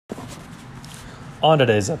On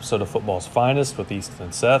today's episode of Football's Finest with Easton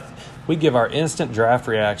and Seth, we give our instant draft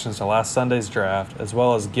reactions to last Sunday's draft, as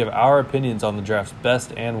well as give our opinions on the draft's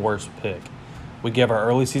best and worst pick. We give our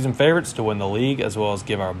early season favorites to win the league, as well as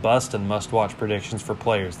give our bust and must-watch predictions for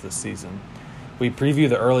players this season. We preview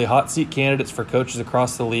the early hot seat candidates for coaches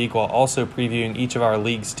across the league while also previewing each of our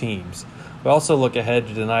league's teams. We also look ahead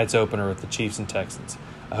to tonight's opener with the Chiefs and Texans.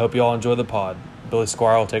 I hope you all enjoy the pod. Billy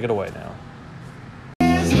Squire will take it away now.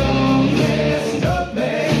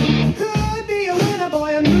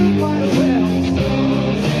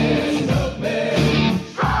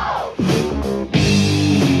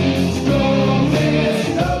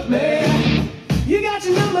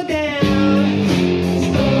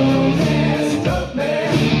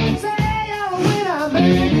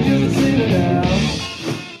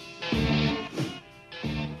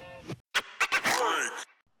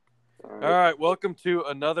 All right, welcome to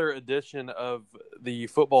another edition of the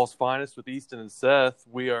Football's Finest with Easton and Seth.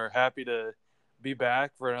 We are happy to be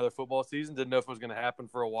back for another football season. Didn't know if it was going to happen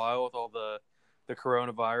for a while with all the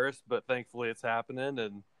coronavirus, but thankfully it's happening,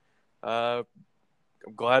 and I'm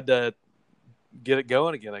glad to get it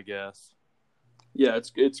going again, I guess. Yeah,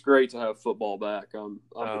 it's great to have football back. I'm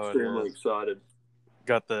extremely excited.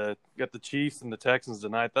 Got the Chiefs and the Texans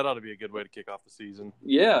tonight. That ought to be a good way to kick off the season.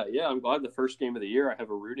 Yeah, I'm glad the first game of the year I have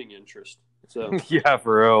a rooting interest. So yeah,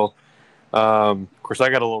 for real. Of course, I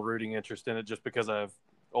got a little rooting interest in it just because I have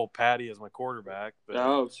old Patty as my quarterback. But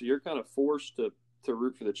so you're kind of forced to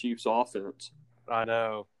root for the Chiefs offense. I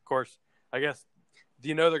know. Of course, I guess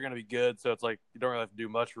you know they're going to be good, so it's like you don't really have to do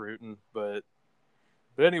much rooting. But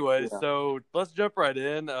anyways, Yeah. So let's jump right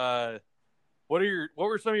in. What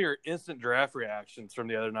were some of your instant draft reactions from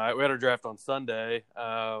the other night? We had our draft on Sunday.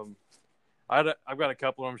 I've got a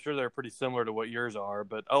couple. I'm sure they're pretty similar to what yours are,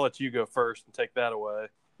 but I'll let you go first and take that away.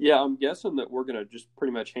 Yeah, I'm guessing that we're going to just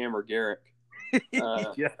pretty much hammer Garrick.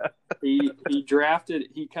 Yeah. He drafted.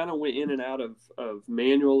 He kind of went in and out of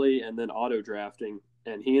manually and then auto drafting,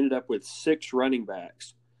 and he ended up with 6 running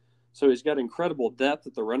backs. So he's got incredible depth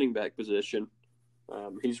at the running back position.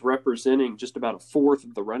 He's representing just about a fourth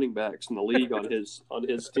of the running backs in the league on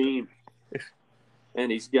his team,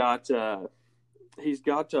 and he's got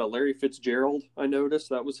Larry Fitzgerald. I noticed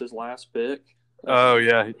that was his last pick. Oh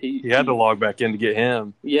yeah, he had to log back in to get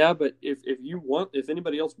him. Yeah, but if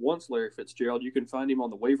anybody else wants Larry Fitzgerald, you can find him on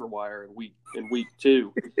the waiver wire in week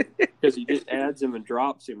 2 because he just adds him and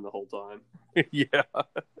drops him the whole time. Yeah,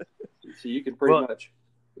 so you can pretty much.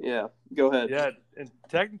 Yeah, go ahead. Yeah, and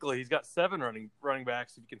technically he's got 7 running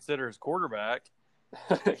backs if you consider his quarterback.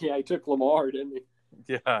 Yeah, he took Lamar, didn't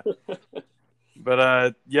he? Yeah.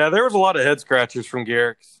 But, there was a lot of head scratchers from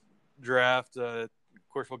Garrick's draft. Of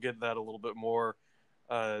course, we'll get to that a little bit more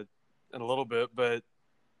in a little bit. But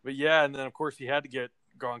yeah, and then, of course, he had to get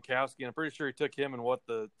Gronkowski. And I'm pretty sure he took him in,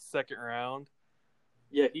 the second round?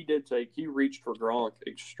 Yeah, he did he reached for Gronk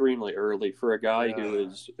extremely early for a guy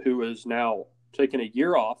who is now – taking a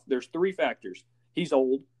year off. There's 3 factors. He's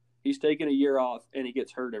old, he's taking a year off, and he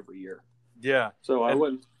gets hurt every year. Yeah. So I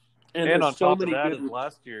wouldn't. And on top of that, the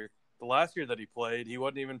last year that he played, he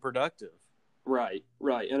wasn't even productive. Right.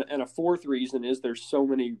 And a fourth reason is there's so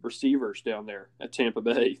many receivers down there at Tampa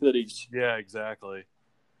Bay that he's. Yeah, exactly.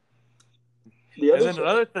 And then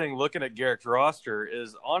another thing, looking at Garrick's roster,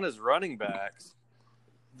 is on his running backs,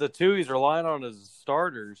 the 2 he's relying on as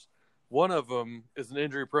starters. One of them is an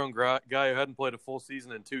injury-prone guy who hadn't played a full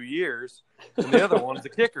season in 2 years, and the other one's a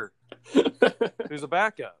kicker who's a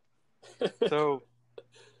backup. So,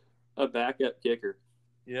 a backup kicker.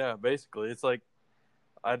 Yeah, basically, it's like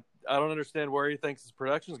I don't understand where he thinks his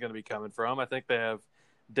production is going to be coming from. I think they have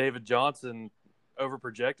David Johnson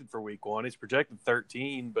overprojected for week 1. He's projected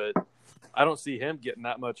 13, but I don't see him getting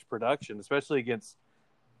that much production, especially against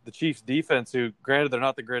the Chiefs' defense, who, granted, they're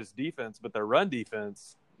not the greatest defense, but their run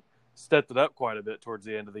defense stepped it up quite a bit towards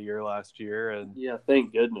the end of the year last year. And yeah,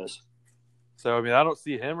 thank goodness. So, I mean, I don't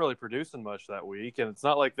see him really producing much that week. And it's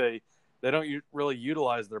not like they don't really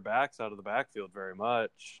utilize their backs out of the backfield very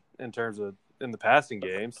much in terms of in the passing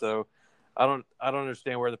game. So I don't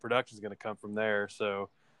understand where the production is going to come from there. So,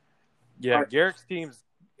 yeah, Garrick's team's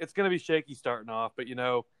it's going to be shaky starting off. But,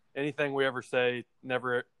 anything we ever say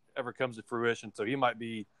never ever comes to fruition. So he might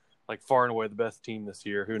be far and away the best team this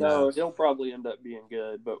year. Who knows? No, he'll probably end up being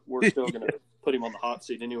good, but we're still going to put him on the hot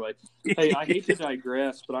seat anyway. Hey, I hate to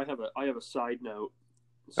digress, but I have a side note.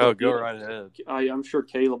 So, go right ahead. I'm sure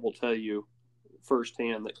Caleb will tell you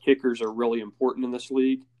firsthand that kickers are really important in this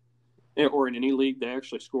league, or in any league. They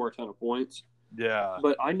actually score a ton of points. Yeah.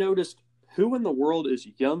 But I noticed, who in the world is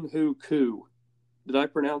Young Hoo Koo? Did I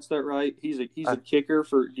pronounce that right? He's a kicker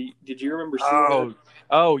for. Did you remember seeing that?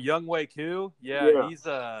 Younghoe Koo? Yeah, Yeah. he's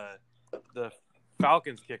the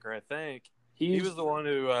Falcons kicker, I think. He He's was the one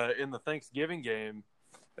who in the Thanksgiving game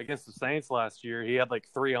against the Saints last year, he had like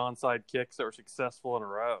 3 onside kicks that were successful in a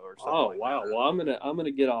row or something. oh like wow. that. Well, I'm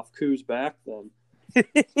gonna get off Koo's back then.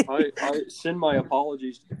 I send my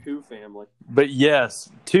apologies to the Koo family. But yes,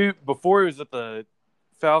 before he was at the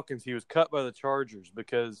Falcons, he was cut by the Chargers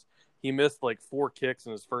because he missed like 4 kicks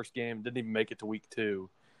in his first game, didn't even make it to week 2.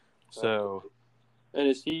 So, and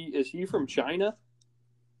is he from China?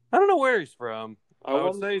 I don't know where he's from. I would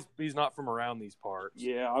wonder, say he's not from around these parts.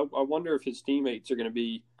 Yeah, I wonder if his teammates are going to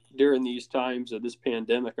be during these times of this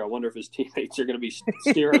pandemic. I wonder if his teammates are going to be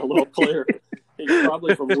steering a little clear. He's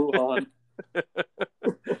probably from Wuhan.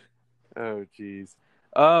 Oh, geez.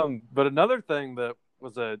 But another thing that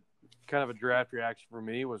was a kind of a draft reaction for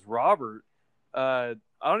me was Robert. I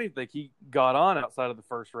don't even think he got on outside of the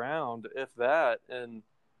first round, if that, and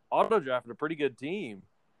auto drafted a pretty good team.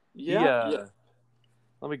 Yeah.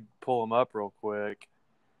 Let me pull him up real quick.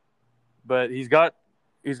 But he's got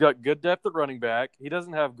good depth at running back. He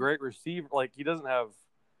doesn't have great receiver, like he doesn't have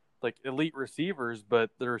like elite receivers,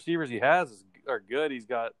 but the receivers he has are good. He's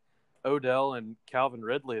got Odell and Calvin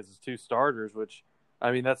Ridley as his 2 starters, which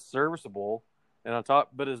I mean that's serviceable. And on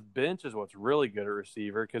top, but his bench is what's really good at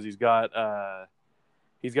receiver because he's got Terry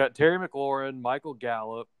McLaurin, Michael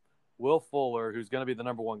Gallup, Will Fuller, who's going to be the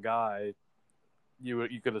number 1 guy. You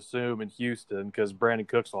could assume in Houston because Brandon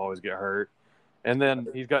Cooks will always get hurt, and then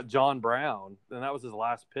he's got John Brown, and that was his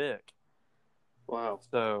last pick. Wow.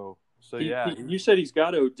 So you said he's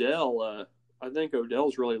got Odell. I think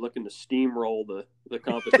Odell's really looking to steamroll the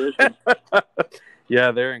competition.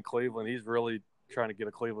 Yeah, they're in Cleveland. He's really trying to get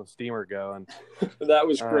a Cleveland steamer going. That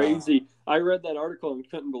was crazy. I read that article and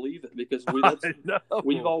couldn't believe it because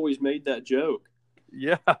we've always made that joke.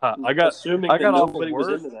 Yeah, I got nobody was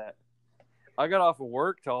into that. I got off of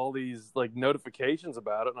work to all these like notifications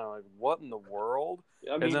about it, and I'm like, "What in the world?"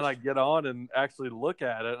 And then I get on and actually look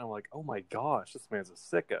at it, and I'm like, "Oh my gosh, this man's a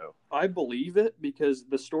sicko." I believe it because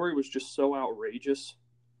the story was just so outrageous.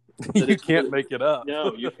 You can't make it up.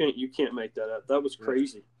 No, you can't. You can't make that up. That was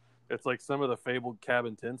crazy. It's like some of the fabled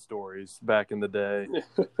Cabin 10 stories back in the day.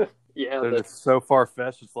 Yeah, they're just so far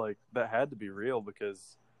fetched. It's like that had to be real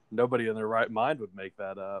because nobody in their right mind would make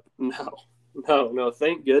that up. No.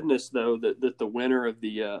 Thank goodness though that the winner of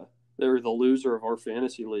the loser of our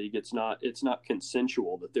fantasy league. It's not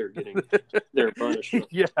consensual that they're getting their punishment.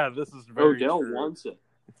 Yeah, this is very Odell true. wants it.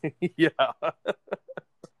 Yeah.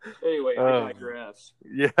 Anyway, I digress.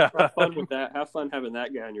 Yeah. Have fun with that. Have fun having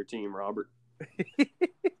that guy on your team, Robert.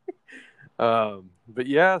 But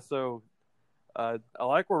yeah, so I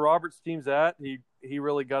like where Robert's team's at. He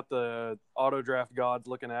really got the auto draft gods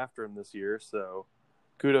looking after him this year, so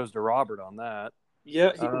kudos to Robert on that.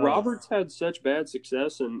 Yeah, Robert's had such bad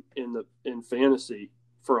success in fantasy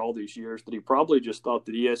for all these years that he probably just thought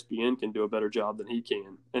that ESPN can do a better job than he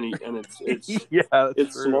can, and it's yeah,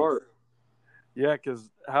 it's true. smart. Yeah, because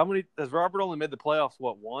has Robert only made the playoffs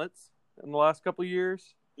once in the last couple of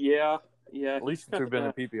years? Yeah. At least since we've been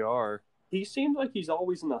in PPR. He seems like he's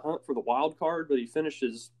always in the hunt for the wild card, but he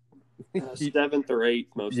finishes 7th or 8th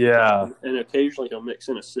most of the time, and occasionally he'll mix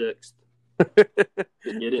in a 6th.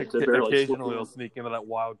 Occasionally he'll sneak into that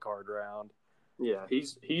wild card round. Yeah,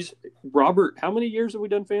 he's Robert. How many years have we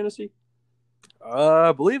done fantasy?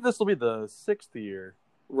 I believe this will be the 6th year.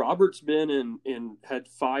 Robert's been had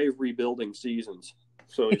 5 rebuilding seasons,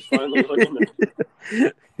 so he's finally looking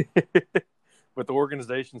to. But the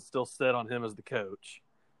organization's still set on him as the coach.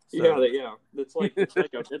 So. Yeah. It's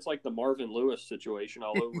like the Marvin Lewis situation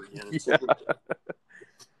all over again. Yeah.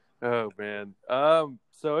 Oh man.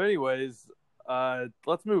 So, anyways,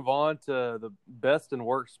 let's move on to the best and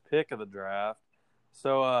worst pick of the draft.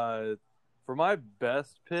 So, for my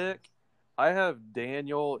best pick, I have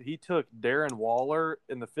Daniel. He took Darren Waller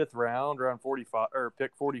in the 5th round, round 45 or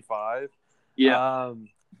pick 45. Yeah.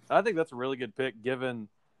 I think that's a really good pick given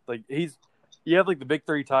like you have like the big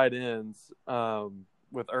 3 tight ends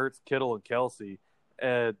with Ertz, Kittle, and Kelsey,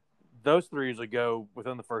 and those 3 usually go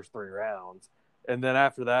within the first 3 rounds. And then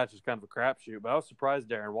after that, it's just kind of a crapshoot. But I was surprised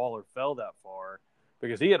Darren Waller fell that far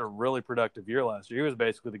because he had a really productive year last year. He was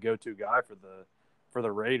basically the go-to guy for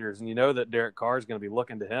the Raiders. And you know that Derek Carr is going to be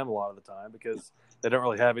looking to him a lot of the time because they don't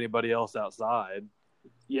really have anybody else outside.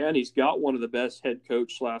 Yeah, and he's got one of the best head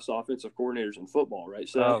coach / offensive coordinators in football, right?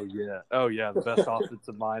 So, oh yeah, the best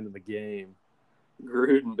offensive mind in the game.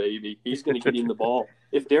 Gruden, baby, he's going to get him the ball.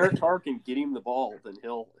 If Derek Carr can get him the ball, then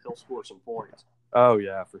he'll score some points. Oh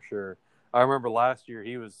yeah, for sure. I remember last year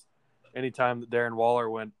he was anytime that Darren Waller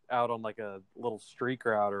went out on like a little streak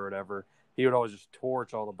route or whatever, he would always just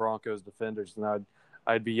torch all the Broncos defenders, and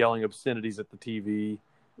I'd be yelling obscenities at the TV.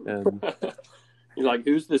 And you're like,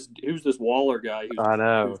 who's this Waller guy I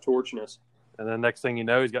know who's torching us? And then next thing you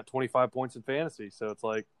know, he's got 25 points in fantasy. So it's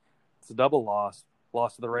like it's a double loss.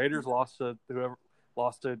 Lost to the Raiders, lost to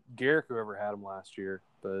Garrick, whoever had him last year.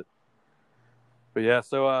 But yeah.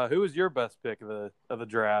 So who was your best pick of the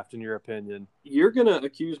draft in your opinion? You're gonna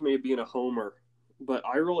accuse me of being a homer, but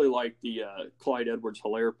I really like the Clyde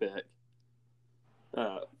Edwards-Helaire pick.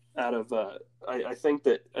 I think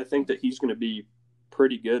that he's going to be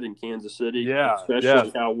pretty good in Kansas City. Yeah,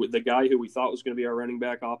 especially how the guy who we thought was going to be our running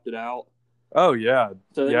back opted out. Oh yeah,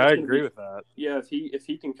 so I agree with that. Yeah, if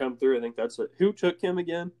he can come through, I think that's it. Who took him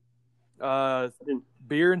again?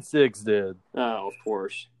 Beer and Six did. Oh, of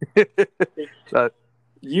course.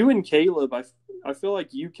 You and Caleb, I feel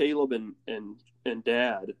like you, Caleb, and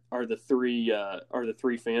Dad are the three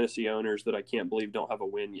fantasy owners that I can't believe don't have a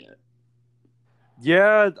win yet.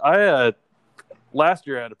 Yeah, I last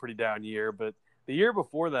year I had a pretty down year, but the year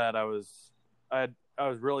before that I was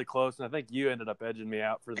really close, and I think you ended up edging me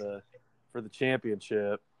out for the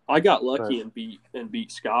championship. I got lucky and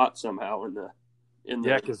beat Scott somehow in the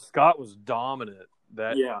because Scott was dominant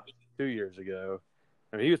 2 years ago.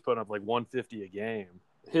 I mean, he was putting up like 150 a game.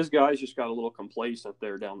 His guys just got a little complacent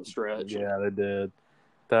there down the stretch. Yeah, they did.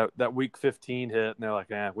 That week 15 hit, and they're like,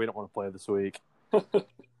 we don't want to play this week.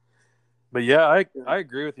 But yeah, I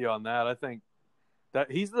agree with you on that. I think that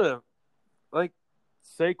he's Saquon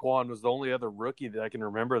was the only other rookie that I can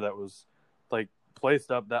remember that was like placed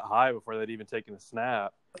up that high before they'd even taken a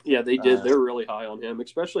snap. Yeah, they did. They're really high on him,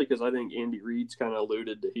 especially because I think Andy Reid's kind of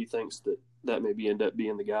alluded that he thinks that maybe end up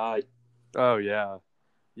being the guy. Oh yeah,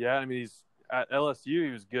 yeah. I mean, he's at LSU.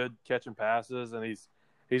 He was good catching passes, and he's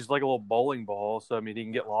like a little bowling ball. So I mean, he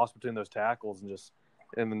can get lost between those tackles and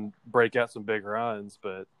then break out some big runs.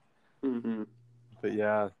 But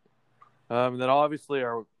yeah. And then obviously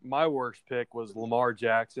my worst pick was Lamar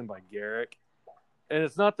Jackson by Garrick. And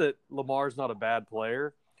it's not that Lamar's not a bad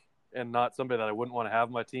player and not somebody that I wouldn't want to have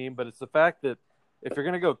on my team, but it's the fact that if you're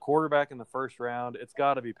going to go quarterback in the first round, it's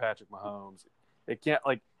got to be Patrick Mahomes. It can't,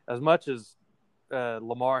 like, as much as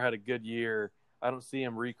Lamar had a good year, I don't see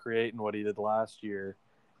him recreating what he did last year.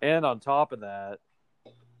 And on top of that,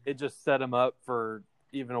 it just set him up for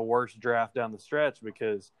even a worse draft down the stretch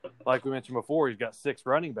because, like we mentioned before, he's got 6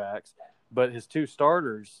 running backs, but his 2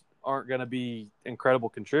 starters aren't going to be incredible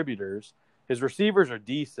contributors. His receivers are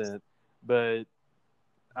decent, but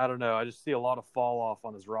I don't know. I just see a lot of fall off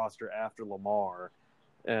on his roster after Lamar,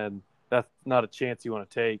 and that's not a chance you want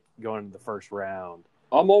to take going into the first round.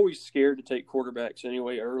 I'm always scared to take quarterbacks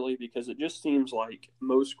anyway early because it just seems like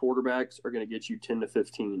most quarterbacks are going to get you 10 to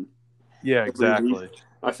 15. Yeah, exactly.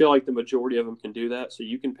 I feel like the majority of them can do that, so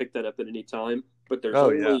you can pick that up at any time. But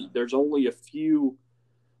there's only a few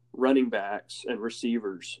running backs and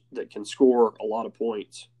receivers that can score a lot of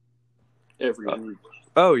points every week.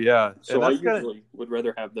 Oh, yeah. So I usually would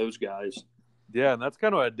rather have those guys. Yeah, and that's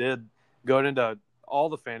kind of what I did going into all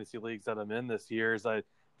the fantasy leagues that I'm in this year is I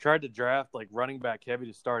tried to draft like running back heavy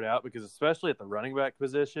to start out because especially at the running back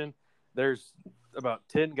position, there's about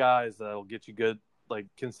 10 guys that'll get you good, like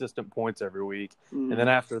consistent points every week. And then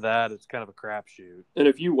after that, it's kind of a crapshoot. And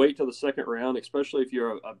if you wait till the second round, especially if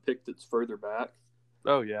you're a pick that's further back,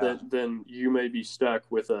 then you may be stuck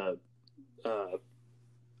with a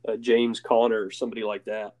James Conner or somebody like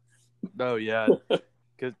that. Oh yeah,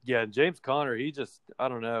 because James Conner, he just I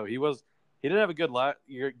don't know. He didn't have a good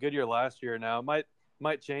year last year. Now it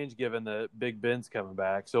might change given that Big Ben's coming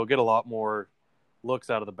back, so he'll get a lot more looks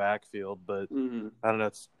out of the backfield. But I don't know.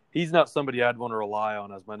 He's not somebody I'd want to rely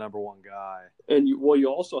on as my number one guy. And you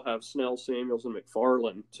also have Snell, Samuels, and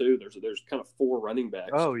McFarland too. There's kind of 4 running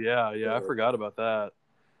backs. Oh yeah, I forgot about that.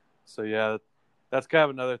 So yeah, that's kind of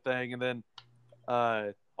another thing. And then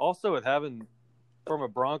also with having from a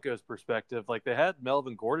Broncos perspective, like they had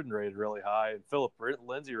Melvin Gordon rated really high and Phillip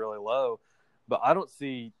Lindsay really low, but I don't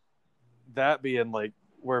see that being like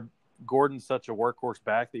where Gordon's such a workhorse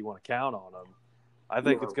back that you want to count on him. I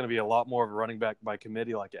think it's going to be a lot more of a running back by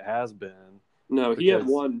committee like it has been. No, he had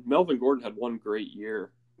one. Melvin Gordon had one great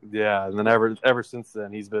year. Yeah, and then ever since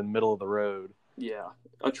then, he's been middle of the road. Yeah.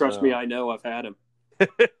 Trust me, I know. I've had him.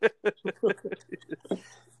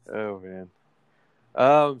 Oh, man.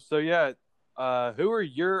 So, yeah, who are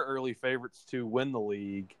your early favorites to win the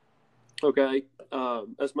league? Okay.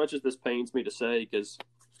 As much as this pains me to say because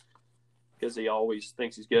he always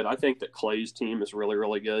thinks he's good, I think that Clay's team is really,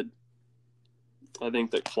 really good. I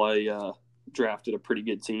think that Clay drafted a pretty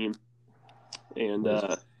good team. And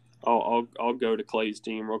I'll go to Clay's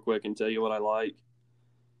team real quick and tell you what I like.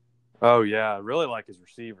 Oh yeah, I really like his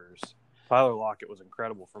receivers. Tyler Lockett was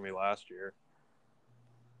incredible for me last year.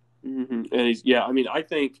 And I mean, I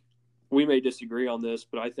think we may disagree on this,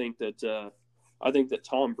 but I think that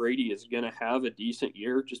Tom Brady is going to have a decent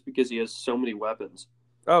year just because he has so many weapons.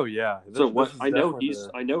 Oh yeah, So this what is definitely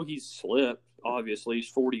I know he's slipped. Obviously, he's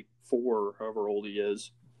 44, however old he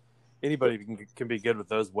is. anybody can be good with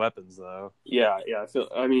those weapons though. Yeah.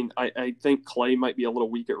 I think Clay might be a little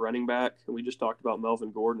weak at running back. We just talked about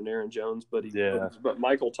Melvin Gordon and Aaron Jones, but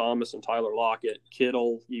Michael Thomas and Tyler Lockett,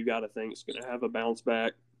 Kittle, you got to think is going to have a bounce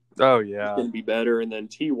back. Oh He's yeah, going to be better, and then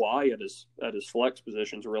Ty at his flex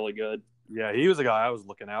position is really good. yeah, he was a guy I was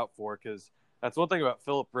looking out for because that's one thing about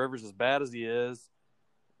Phillip Rivers. As bad as he is,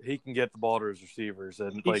 he can get the ball to his receivers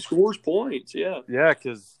and He scores points. Yeah,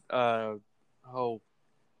 because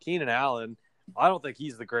Keenan Allen, I don't think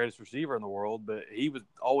he's the greatest receiver in the world, but he was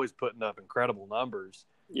always putting up incredible numbers.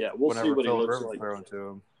 Yeah, we'll see what he looks like. Throwing to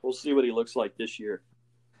him. We'll see what he looks like this year.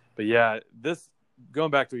 But yeah,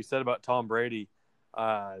 going back to what you said about Tom Brady,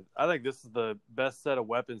 I think this is the best set of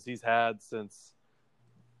weapons he's had since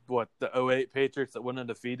the 2008 Patriots that went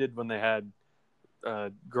undefeated when they had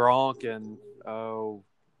Gronk and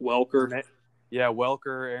Welker.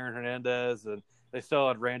 Welker, Aaron Hernandez, and they still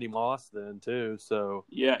had Randy Moss then too. So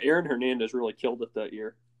yeah, Aaron Hernandez really killed it that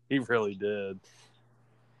year. He really did.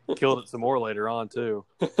 Killed it some more later on too.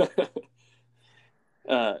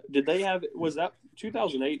 Did they have? Was that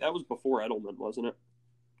 2008? That was before Edelman, wasn't it?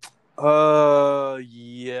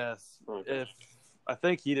 Yes. Okay. I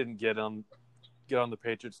think he didn't get on the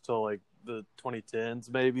Patriots till like the 2010s,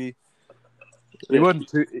 maybe. He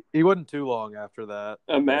wasn't too long after that.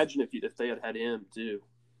 Imagine if they had him too.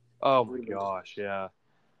 Oh my gosh, yeah,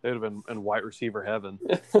 they would have been in wide receiver heaven.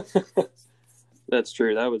 That's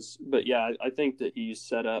true. But yeah, I think that he's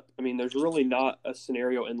set up. I mean, there's really not a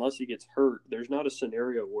scenario unless he gets hurt. There's not a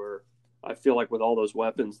scenario where I feel like with all those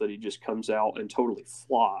weapons that he just comes out and totally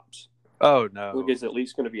flops. Oh no, Luke is at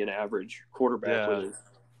least going to be an average quarterback with him.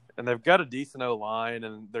 And they've got a decent O-line,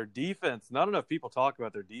 and their defense, not enough people talk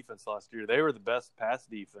about their defense last year. They were the best pass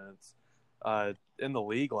defense in the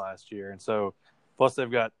league last year. And so, plus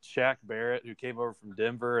they've got Shaq Barrett, who came over from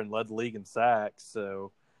Denver and led the league in sacks.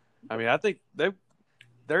 So, I mean, I think they're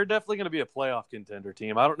definitely going to be a playoff contender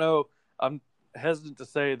team. I don't know. I'm hesitant to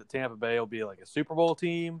say that Tampa Bay will be like a Super Bowl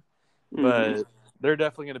team, but they're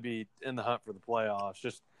definitely going to be in the hunt for the playoffs.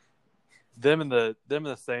 Just them and the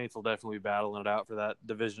Saints will definitely be battling it out for that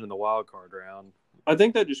division in the wild card round. I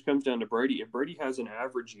think that just comes down to Brady. If Brady has an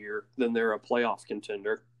average year, then they're a playoff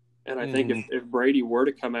contender. And I think if Brady were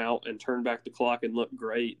to come out and turn back the clock and look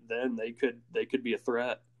great, then they could be a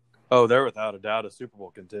threat. Oh, they're without a doubt a Super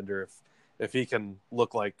Bowl contender if he can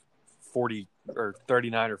look like 40 or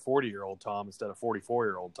 39 or 40-year-old Tom instead of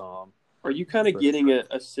 44-year-old Tom. Are you kind of getting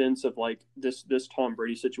a sense of like this Tom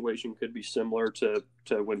Brady situation could be similar to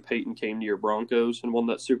when Peyton came to your Broncos and won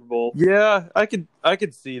that Super Bowl? Yeah, I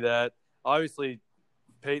could see that. Obviously,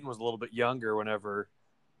 Peyton was a little bit younger whenever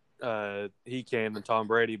he came than Tom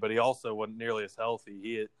Brady, but he also wasn't nearly as healthy.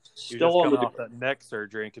 He was just coming off that neck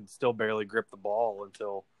surgery and could still barely grip the ball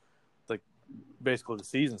until basically the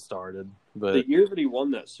season started. But the year that he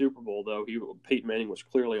won that Super Bowl, though, Peyton Manning was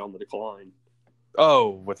clearly on the decline. Oh,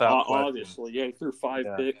 without question. Obviously, yeah, he threw 5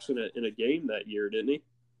 picks in a game that year, didn't he?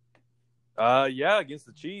 Yeah, against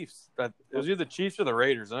the Chiefs. It was either the Chiefs or the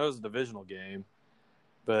Raiders. I know it was a divisional game,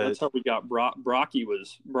 but that's how we got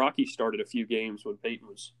Brocky started a few games when Peyton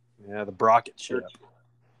was. Yeah, the Brockett chip.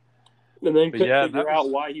 And then couldn't figure out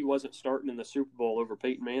why he wasn't starting in the Super Bowl over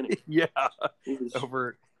Peyton Manning. Yeah,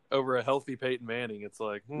 over a healthy Peyton Manning. It's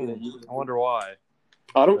like, I wonder why.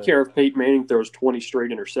 I don't care if Peyton Manning throws 20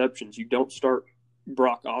 straight interceptions. You don't start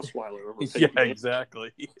Brock Osweiler over Peyton Manning.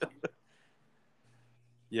 Exactly.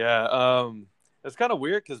 Yeah, it's kind of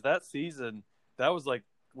weird because that season, that was like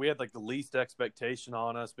we had like the least expectation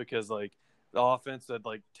on us because like the offense had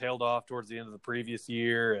like tailed off towards the end of the previous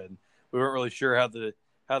year, and we weren't really sure how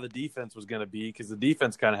the defense was going to be because the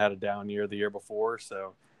defense kind of had a down year the year before.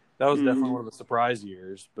 So that was definitely one of the surprise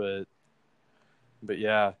years. But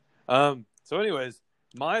yeah. So anyways,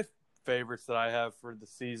 my favorites that I have for the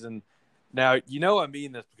season. Now, I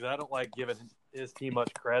mean this because I don't like giving his team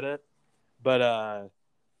much credit, but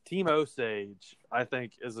Team Osage, I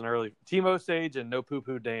think, is an early Team Osage and No Poo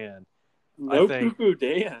Poo Dan. No Poo Poo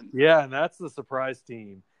Dan. Yeah, and that's the surprise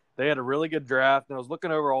team. They had a really good draft, and I was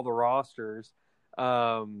looking over all the rosters.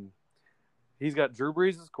 He's got Drew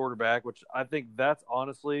Brees as quarterback, which I think that's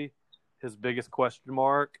honestly his biggest question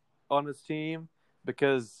mark on his team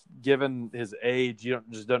because given his age, you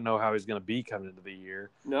don't know how he's going to be coming into the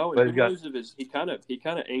year. No, and But who knows if he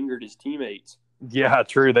kind of angered his teammates. Yeah,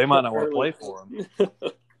 true. They might not want to play for him. him.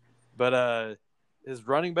 But his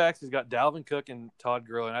running backs, he's got Dalvin Cook and Todd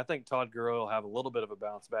Gurley, and I think Todd Gurley will have a little bit of a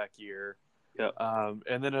bounce back year. Yep.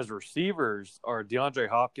 And then his receivers are DeAndre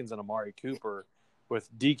Hopkins and Amari Cooper with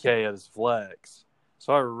DK as flex.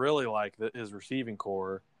 So I really like his receiving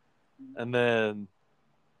core. And then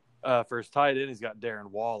for his tight end, he's got Darren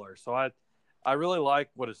Waller. So I really like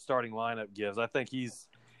what his starting lineup gives. I think he's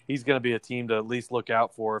going to be a team to at least look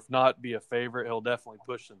out for. If not be a favorite, he'll definitely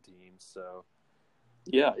push some teams. So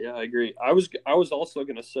yeah, I agree. I was also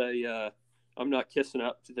going to say I'm not kissing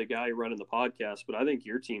up to the guy running the podcast, but I think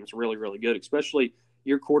your team's really, really good, especially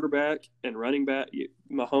your quarterback and running back,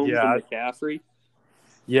 Mahomes and McCaffrey.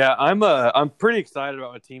 Yeah, I'm pretty excited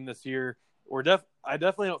about my team this year. I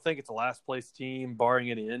definitely don't think it's a last place team,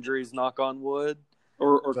 barring any injuries. Knock on wood.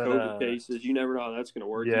 Or COVID cases. You never know how that's going to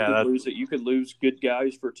work. Yeah, you could lose good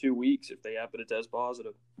guys for 2 weeks if they happen to test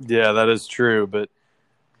positive. Yeah, that is true. But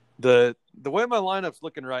the way my lineup's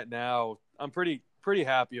looking right now, I'm pretty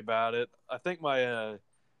happy about it. I think my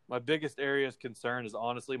biggest area of concern is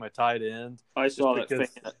honestly my tight end. I saw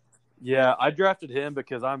that. Yeah, I drafted him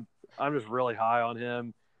because I'm just really high on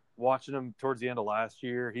him. Watching him towards the end of last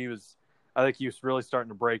year, I think he was really starting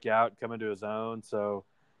to break out and come into his own. So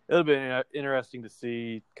it'll be interesting to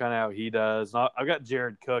see kind of how he does. And I've got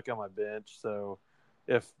Jared Cook on my bench, so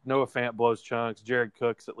if Noah Fant blows chunks, Jared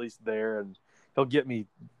Cook's at least there, and he'll get me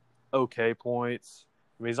okay points.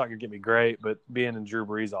 I mean, he's not going to get me great, but being in Drew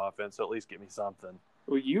Brees' offense, he'll at least get me something.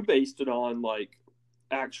 Well, you based it on, like,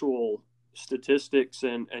 actual statistics,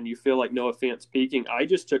 and you feel like Noah Fant's peaking. I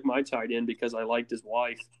just took my tight end because I liked his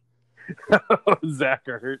wife. Zach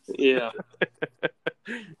Ertz. Yeah.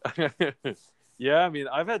 Yeah, I mean,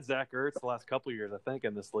 I've had Zach Ertz the last couple of years, I think,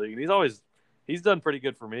 in this league, and he's done pretty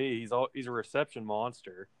good for me. He's a reception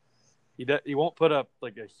monster. He won't put up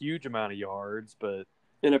like a huge amount of yards, but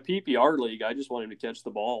in a PPR league, I just want him to catch the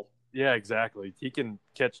ball. Yeah, exactly. He can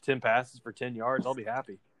catch 10 passes for 10 yards. I'll be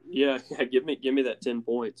happy. Yeah, give me that 10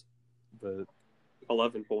 points. But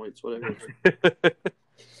 11 points, whatever.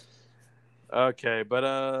 Okay,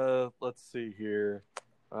 but let's see here.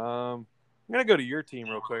 I'm gonna go to your team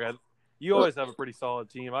real quick. You always have a pretty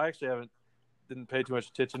solid team. I actually didn't pay too much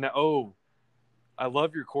attention. Now, I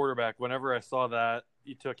love your quarterback. Whenever I saw that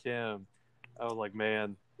you took him, I was like,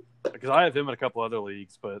 man, because I have him in a couple other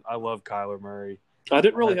leagues, but I love Kyler Murray. I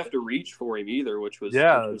didn't really have to reach for him either, which was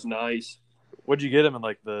nice. What'd you get him in,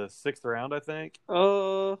 like the 6th round, I think?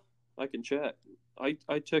 I can check.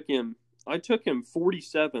 I took him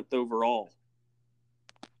 47th overall.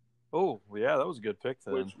 Oh, yeah, that was a good pick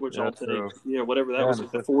then. Which I'll take. Yeah, whatever that was, the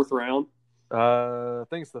 4th round. I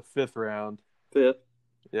think it's the 5th round. 5th.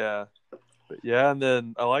 Yeah. But yeah, and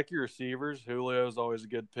then I like your receivers. Julio's always a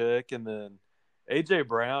good pick, and then AJ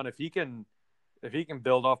Brown, if he can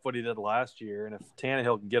build off what he did last year, and if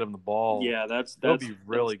Tannehill can get him the ball, yeah, that'll be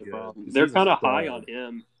really good. They're kind of high on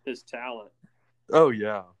him, his talent. Oh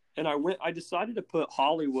yeah. And I decided to put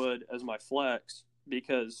Hollywood as my flex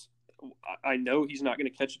because I know he's not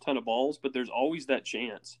going to catch a ton of balls, but there's always that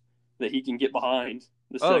chance that he can get behind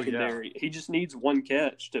the secondary. Yeah. He just needs one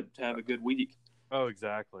catch to have a good week. Oh,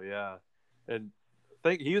 exactly. Yeah. And I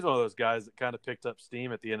think he was one of those guys that kind of picked up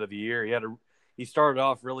steam at the end of the year. He started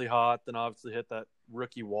off really hot, then obviously hit that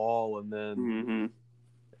rookie wall, and then. Mm-hmm.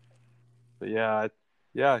 But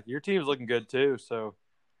yeah, your team's looking good too. So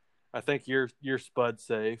I think you're spud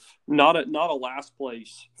safe. Not a last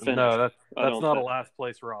place finish. No, that's not a last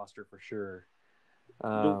place roster for sure.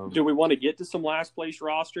 Do we want to get to some last place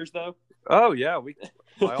rosters though? Oh yeah, we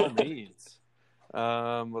by all means.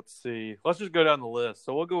 Let's see. Let's just go down the list.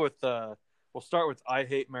 So we'll go with. We'll start with I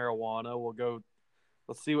Hate Marijuana.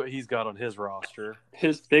 Let's see what he's got on his roster.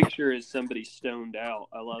 His picture is somebody stoned out.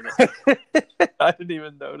 I love it. I didn't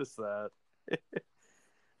even notice that.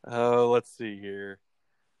 Let's see here.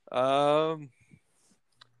 Yeah,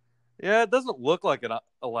 it doesn't look like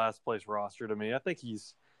a last place roster to me. I think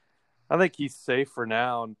he's safe for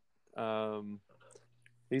now.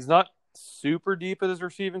 He's not super deep at his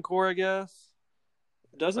receiving core, I guess.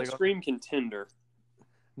 Doesn't scream contender.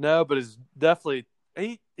 No, but it's definitely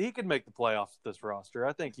he could make the playoffs with this roster.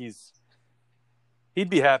 I think he'd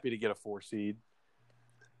be happy to get a 4 seed.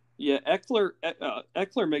 Yeah,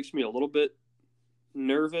 Eckler makes me a little bit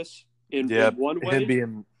nervous in one way.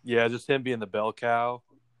 Just him being the bell cow.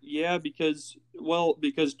 Yeah, because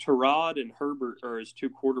Tyrod and Herbert are his 2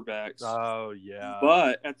 quarterbacks. Oh, yeah.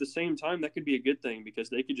 But at the same time, that could be a good thing because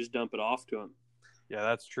they could just dump it off to him. Yeah,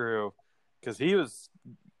 that's true. Because he was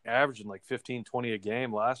averaging like 15, 20 a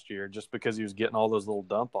game last year just because he was getting all those little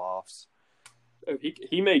dump offs.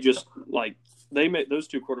 He may just like those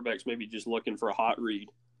two quarterbacks may be just looking for a hot read.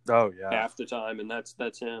 Oh yeah, half the time, and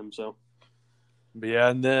that's him. So, but yeah,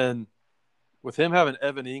 and then with him having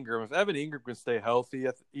Evan Ingram, if Evan Ingram can stay healthy,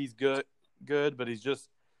 he's good. But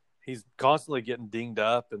he's constantly getting dinged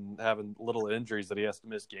up and having little injuries that he has to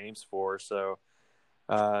miss games for. So,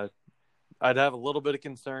 I'd have a little bit of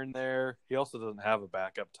concern there. He also doesn't have a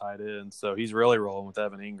backup tight end, so he's really rolling with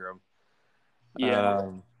Evan Ingram. Yeah.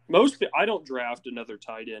 I don't draft another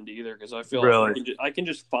tight end either because I feel really? like I can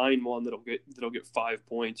just find one that'll get 5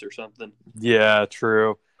 points or something. Yeah,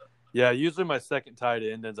 true. Yeah, usually my second tight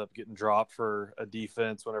end ends up getting dropped for a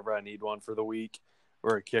defense whenever I need one for the week,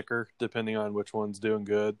 or a kicker, depending on which one's doing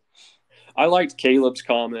good. I liked Caleb's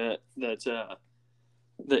comment that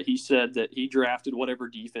he said that he drafted whatever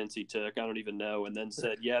defense he took. I don't even know, and then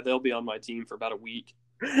said, "Yeah, they'll be on my team for about a week."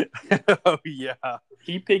 Oh yeah,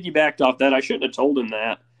 he piggybacked off that. I shouldn't have told him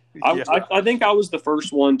that. Yeah. I think I was the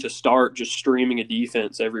first one to start just streaming a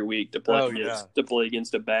defense every week to play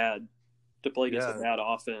against a bad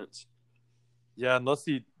offense. Yeah, unless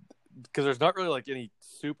because there's not really like any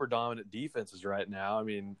super dominant defenses right now. I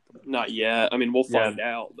mean, not yet. I mean, we'll find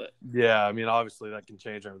out, but yeah, I mean, obviously that can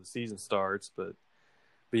change whenever the season starts, but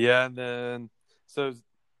yeah, and then so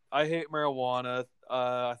I hate marijuana.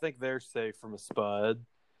 I think they're safe from a spud.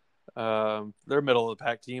 They're a middle of the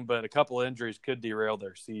pack team, but a couple injuries could derail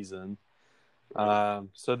their season.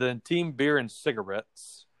 So then team beer and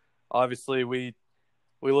cigarettes. Obviously, we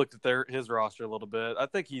looked at his roster a little bit. I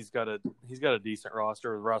think he's got a decent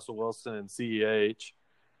roster with Russell Wilson and CEH.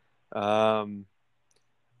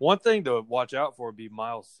 One thing to watch out for would be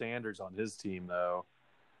Miles Sanders on his team, though.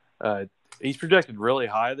 He's projected really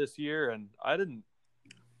high this year, and I didn't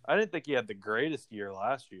think he had the greatest year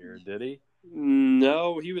last year, did he?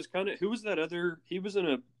 No, he was kind of. Who was that other? He was in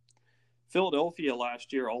a Philadelphia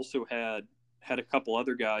last year. Also had a couple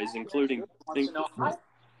other guys, including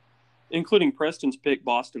Preston's pick,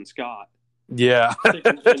 Boston Scott. Yeah,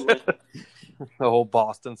 the whole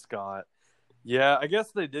Boston Scott. Yeah, I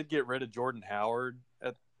guess they did get rid of Jordan Howard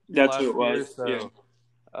That's who it was. Year, so,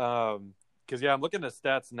 yeah. Because I'm looking at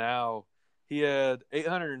stats now. He had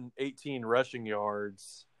 818 rushing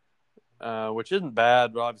yards. Which isn't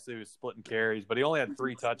bad, but obviously he was splitting carries. But he only had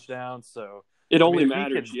 3 touchdowns, so it only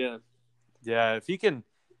matters. Yeah, if he can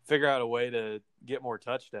figure out a way to get more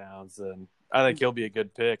touchdowns, then I think he'll be a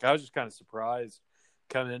good pick. I was just kind of surprised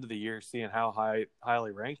coming into the year seeing how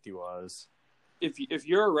highly ranked he was. If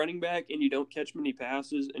you're a running back and you don't catch many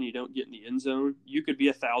passes and you don't get in the end zone, you could be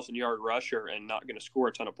a 1,000-yard rusher and not going to score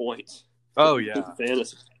a ton of points. Oh yeah,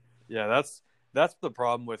 fantasy. Yeah, that's the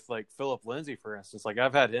problem with like Philip Lindsay, for instance. Like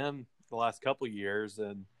I've had him the last couple of years,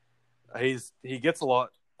 and he gets a lot.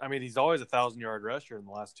 I mean, he's always a 1,000-yard rusher in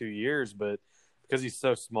the last 2 years, but because he's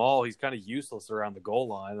so small, he's kind of useless around the goal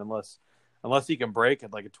line unless he can break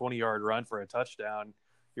it like a 20-yard run for a touchdown.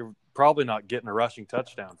 You're probably not getting a rushing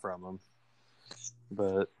touchdown from him.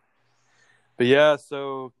 But yeah,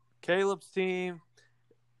 so Caleb's team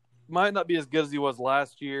might not be as good as he was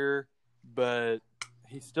last year, but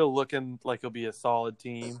he's still looking like he'll be a solid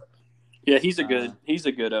team. Yeah, he's a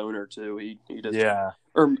good owner too. He does. Yeah.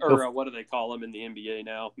 Or what do they call them in the NBA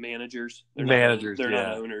now? Managers. They're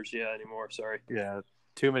not owners, anymore. Sorry. Yeah,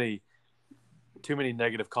 too many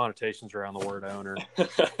negative connotations around the word owner.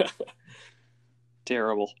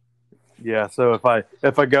 Terrible. Yeah, so if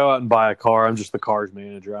I go out and buy a car, I'm just the car's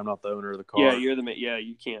manager. I'm not the owner of the car. Yeah,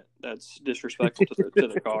 you can't. That's disrespectful to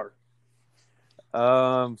the car.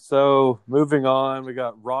 So moving on, we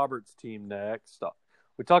got Robert's team next.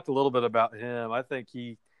 We talked a little bit about him. I think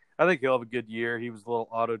he'll have a good year. He was a little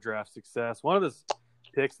auto draft success. One of his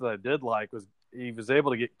picks that I did like was he was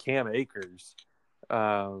able to get Cam Akers.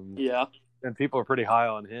 Yeah. And people are pretty high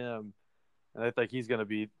on him. And I think he's going to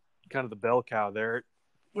be kind of the bell cow there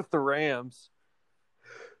with the Rams.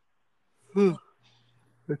 Let's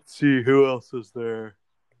see who else is there.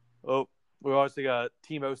 Oh, we obviously got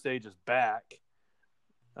Team Osage is back.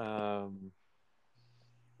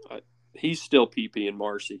 He's still PP and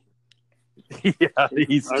Marcy. Yeah,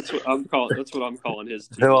 that's what I'm calling his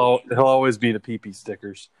team. He'll always be the PP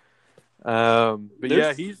stickers. But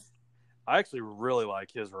yeah, I actually really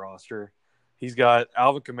like his roster. He's got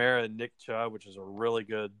Alvin Kamara and Nick Chubb, which is a really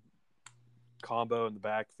good combo in the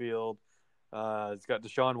backfield. He's got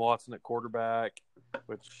Deshaun Watson at quarterback,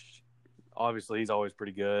 which obviously he's always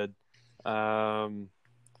pretty good. Then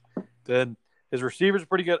his receivers are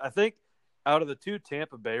pretty good. I think out of the 2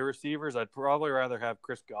 Tampa Bay receivers, I'd probably rather have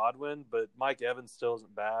Chris Godwin, but Mike Evans still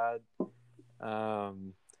isn't bad.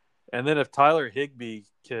 And then if Tyler Higbee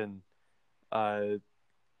can kind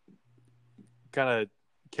of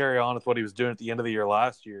carry on with what he was doing at the end of the year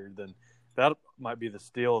last year, then that might be the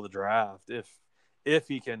steal of the draft if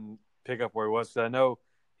he can pick up where he was. Because I know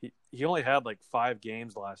he only had like 5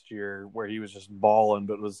 games last year where he was just balling,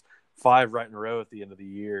 but it was 5 right in a row at the end of the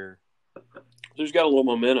year. So he's got a little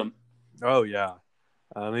momentum. Oh yeah,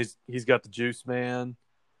 he's got the juice, man.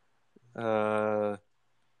 And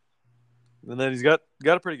then he's got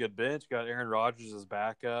a pretty good bench. Got Aaron Rodgers as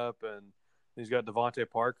backup, and he's got Devontae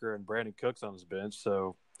Parker and Brandon Cooks on his bench.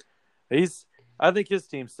 So I think his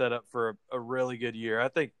team's set up for a really good year. I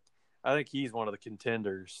think he's one of the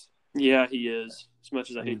contenders. Yeah, he is. As much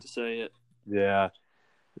as I hate to say it. Yeah,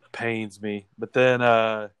 it pains me. But then,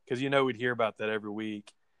 because we'd hear about that every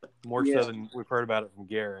week, more so than we've heard about it from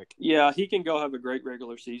Garrick. Yeah, he can go have a great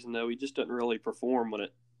regular season, though. He just doesn't really perform when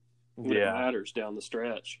it matters down the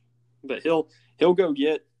stretch. But he'll go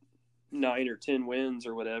get 9 or 10 wins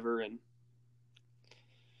or whatever,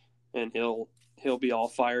 and he'll be all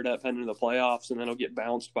fired up heading into the playoffs, and then he'll get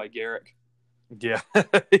bounced by Garrick. Yeah,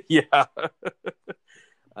 yeah.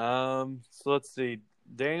 So let's see.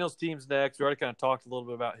 Daniel's team's next. We already kind of talked a little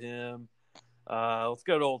bit about him. Let's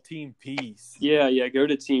go to old Team Peace. Yeah. Go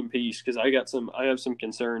to Team Peace because I have some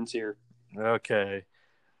concerns here. Okay.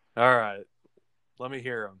 All right. Let me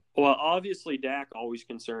hear them. Well, obviously Dak always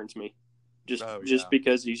concerns me, just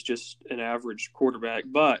because he's just an average quarterback.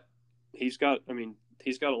 But he's got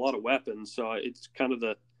a lot of weapons, so it's kind of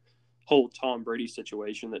the whole Tom Brady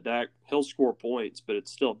situation that Dak, he'll score points, but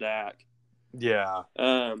it's still Dak. Yeah.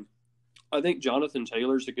 I think Jonathan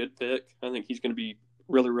Taylor's a good pick. I think he's going to be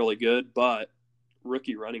really, really good, but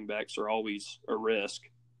rookie running backs are always a risk.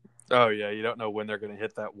 Oh, yeah. You don't know when they're going to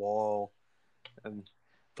hit that wall. And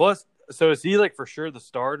plus, so is he like for sure the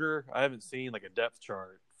starter? I haven't seen like a depth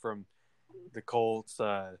chart from the Colts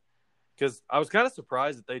because I was kind of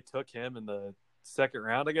surprised that they took him in the second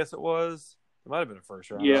round, I guess it was. It might have been a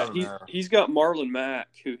first round. Yeah, he's got Marlon Mack,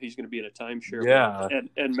 who he's going to be in a timeshare. Yeah. With.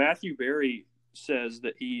 And Matthew Berry says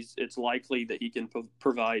that it's likely that he can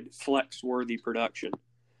provide flex-worthy production.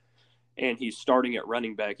 And he's starting at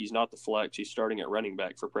running back. He's not the flex. He's starting at running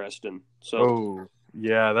back for Preston. So,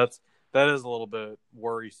 yeah, that is a little bit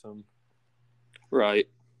worrisome. Right.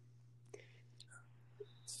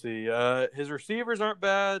 Let's see. His receivers aren't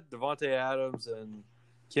bad. Devontae Adams and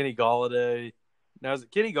Kenny Golladay. Now, is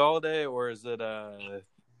it Kenny Golladay or is it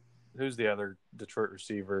who's the other Detroit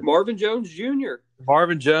receiver? Marvin Jones Jr.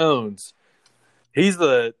 Marvin Jones.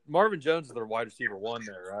 Marvin Jones is their wide receiver 1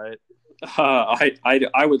 there, right?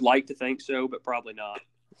 I would like to think so, but probably not.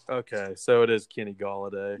 Okay, so it is Kenny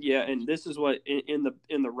Golladay. Yeah, and this is what in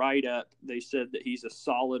the write-up they said that he's a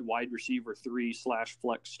solid wide receiver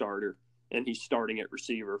 3/flex starter, and he's starting at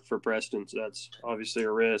receiver for Preston. So that's obviously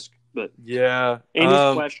a risk, but yeah, and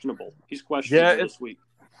he's questionable. He's questionable this week.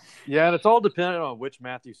 Yeah, and it's all dependent on which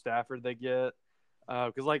Matthew Stafford they get,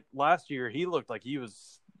 because like last year he looked like he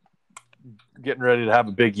was getting ready to have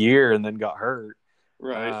a big year and then got hurt.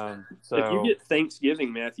 Right. So if you get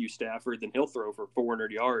Thanksgiving Matthew Stafford, then he'll throw for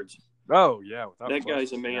 400 yards. Oh yeah, that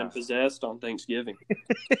guy's a man possessed on Thanksgiving.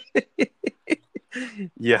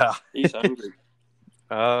 Yeah, he's hungry.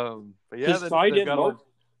 But yeah, they got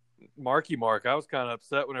Marky Mark. I was kind of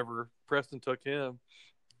upset whenever Preston took him.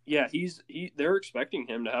 Yeah, they're expecting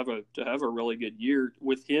him to have a really good year.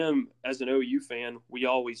 With him as an OU fan, we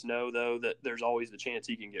always know though that there's always the chance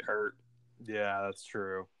he can get hurt. Yeah, that's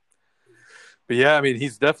true. But yeah, I mean,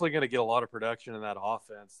 he's definitely going to get a lot of production in that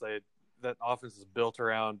offense. That offense is built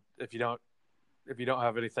around if you don't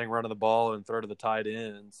have anything running the ball and throw to the tight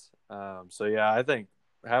ends. So yeah, I think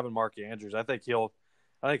having Mark Andrews, I think he'll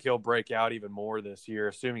break out even more this year,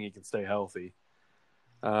 assuming he can stay healthy.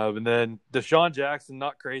 And then Deshaun Jackson,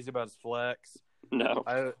 not crazy about his flex. No,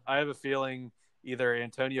 I have a feeling either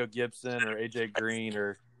Antonio Gibson or AJ Green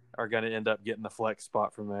are going to end up getting the flex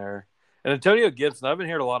spot from there. And Antonio Gibson, I've been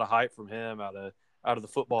hearing a lot of hype from him out of the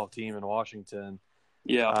football team in Washington.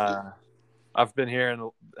 Yeah, I've been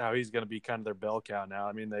hearing how he's going to be kind of their bell cow now.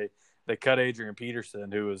 I mean, they cut Adrian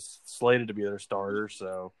Peterson, who was slated to be their starter.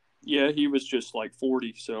 So yeah, he was just like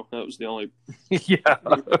 40, so that was the only. Yeah.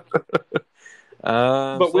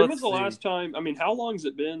 But when was the last time? I mean, how long has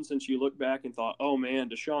it been since you look back and thought, "Oh man,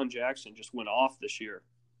 Deshaun Jackson just went off this year"?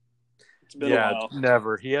 It's been a while.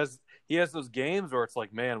 Never. He has those games where it's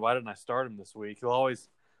like, man, why didn't I start him this week?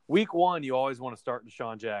 Week 1, you always want to start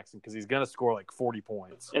Deshaun Jackson because he's going to score like 40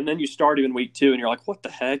 points. And then you start him in week 2, and you're like, what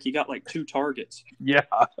the heck? He got like 2 targets. Yeah.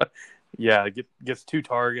 Yeah, gets 2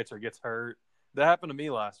 targets or gets hurt. That happened to me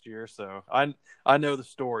last year, so I know the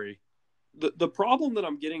story. The problem that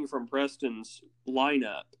I'm getting from Preston's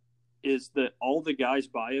lineup is that all the guys'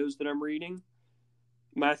 bios that I'm reading,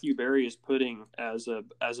 Matthew Berry is putting as a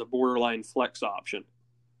borderline flex option.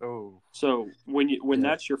 Oh, so when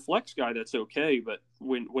that's your flex guy, that's okay. But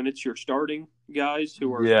when it's your starting guys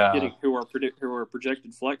who are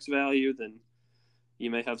projected flex value, then you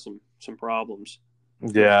may have some problems.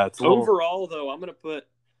 Yeah. Overall, though,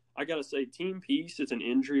 I got to say, team peace is an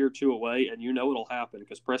injury or two away, and it'll happen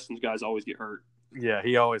because Preston's guys always get hurt. Yeah,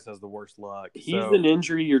 he always has the worst luck. He's an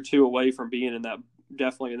injury or two away from being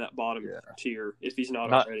definitely in that bottom tier if he's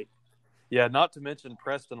not already. Yeah, not to mention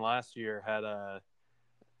Preston last year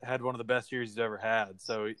had one of the best years he's ever had.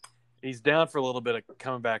 So he's down for a little bit of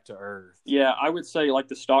coming back to earth. Yeah, I would say like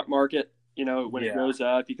the stock market, when it goes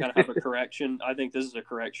up, you kind of have a correction. I think this is a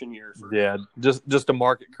correction year for him. just a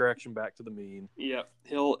market correction back to the mean. Yeah,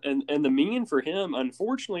 and the mean for him,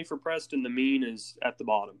 unfortunately for Preston, the mean is at the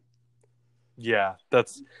bottom. Yeah,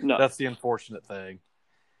 that's the unfortunate thing.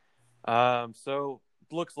 So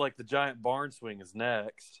looks like the Giant Barn Swing is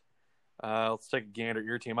next. Let's take a gander at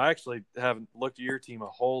your team. I actually haven't looked at your team a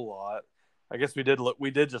whole lot. I guess we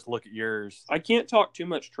did just look at yours. I can't talk too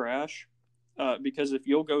much trash because if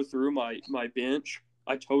you'll go through my bench,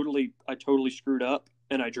 I totally screwed up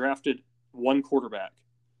and I drafted one quarterback.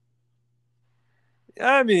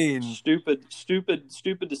 I mean, stupid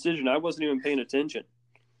decision. I wasn't even paying attention.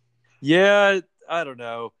 Yeah, I don't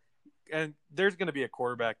know. And there's going to be a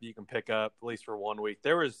quarterback that you can pick up at least for 1 week.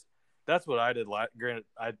 That's what I did. Granted,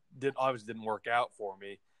 obviously didn't work out for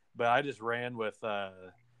me, but I just ran with the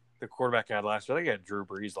quarterback I had last year. I think I had Drew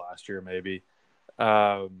Brees last year, maybe.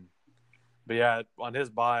 But yeah, on his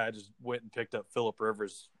bye, I just went and picked up Phillip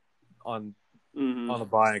Rivers on the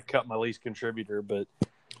bye and cut my least contributor. But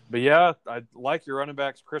yeah, I like your running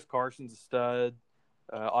backs. Chris Carson's a stud.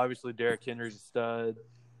 Obviously, Derrick Henry's a stud.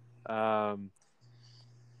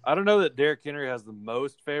 I don't know that Derrick Henry has the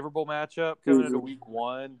most favorable matchup coming into week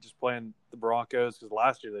 1, just playing the Broncos, because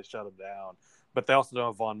last year they shut him down. But they also don't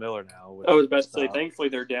have Von Miller now. I was about to say, thankfully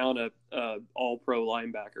they're down a all-pro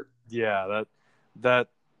linebacker. Yeah, that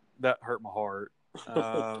hurt my heart.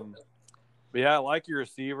 But yeah, I like your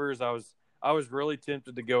receivers. I was really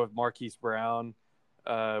tempted to go with Marquise Brown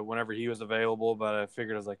whenever he was available, but I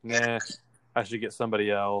figured I was like, nah, I should get somebody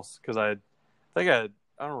else, because I don't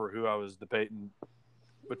remember who I was debating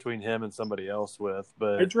between him and somebody else with,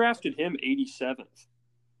 but I drafted him 87th.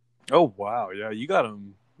 Oh wow, yeah, you got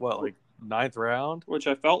him like 9th round, which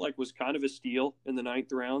I felt like was kind of a steal in the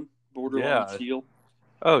 9th round, borderline steal.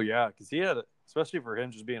 Oh yeah, because he had, especially for him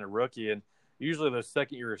just being a rookie, and usually those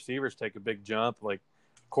second-year receivers take a big jump, like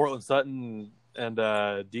Cortland Sutton and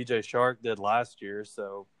DJ Chark did last year.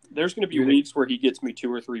 So there's going to be weeks where he gets me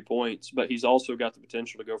 2 or 3 points, but he's also got the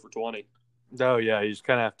potential to go for 20. Oh, yeah, you just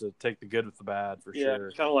kind of have to take the good with the bad for sure.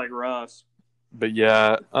 Yeah, kind of like Russ. But,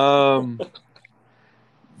 yeah.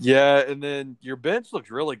 Yeah, and then your bench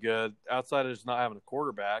looks really good outside of just not having a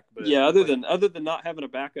quarterback. But yeah, other than not having a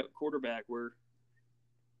backup quarterback, we're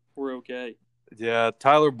okay. Yeah,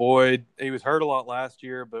 Tyler Boyd, he was hurt a lot last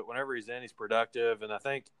year, but whenever he's in, he's productive. And I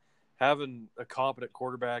think having a competent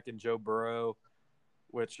quarterback in Joe Burrow,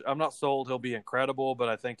 which I'm not sold he'll be incredible, but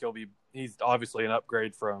I think he's obviously an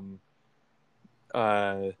upgrade from –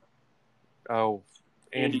 Andy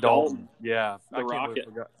Dalton. Yeah. The Rocket.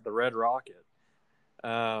 The Red Rocket.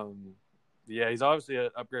 Yeah, he's obviously an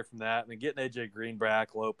upgrade from that. And then getting AJ Green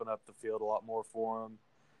back will open up the field a lot more for him.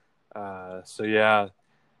 So yeah,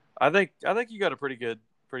 I think you got a pretty good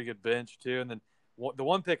bench too. And then the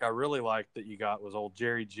one pick I really liked that you got was old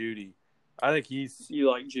Jerry Jeudy. I think you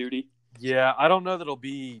like Jeudy? Yeah, I don't know that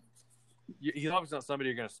he's obviously not somebody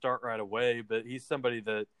you're going to start right away, but he's somebody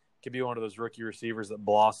that could be one of those rookie receivers that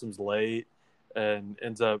blossoms late and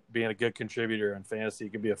ends up being a good contributor in fantasy.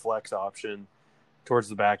 He could be a flex option towards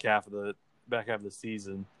the back half of the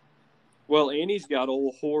season. Well, Andy's got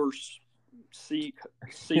old horse C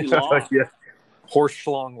Lock. Yeah. Horse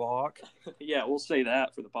Schlong Lock. Yeah, we'll say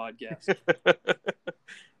that for the podcast.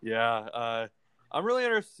 Yeah, I'm really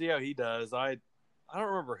interested to see how he does. I don't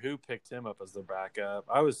remember who picked him up as their backup.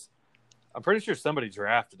 I'm pretty sure somebody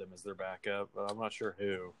drafted him as their backup, but I'm not sure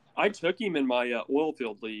who. I took him in my oil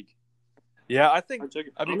field league. Yeah, I think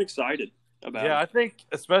I'm excited about it. Yeah, I think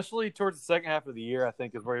especially towards the second half of the year, I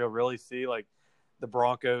think is where you'll really see like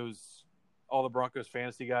all the Broncos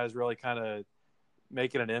fantasy guys really kind of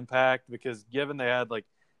making an impact, because given they had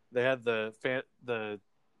the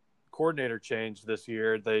coordinator change this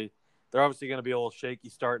year, they're obviously going to be a little shaky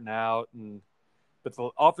starting out, but the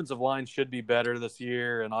offensive line should be better this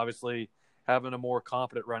year, and obviously having a more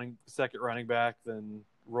competent second running back than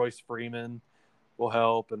Royce Freeman will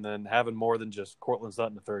help, and then having more than just Cortland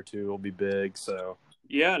Sutton to throw to will be big. So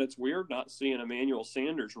Yeah, and it's weird not seeing Emmanuel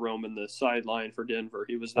Sanders roaming the sideline for Denver.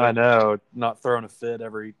 He was I there. know, not throwing a fit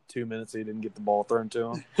every 2 minutes. He didn't get the ball thrown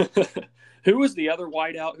to him. Who was the other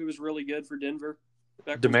wideout who was really good for Denver?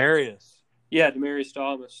 Demarius. Yeah, Demaryius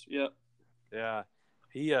Thomas. Yep. Yeah,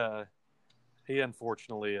 he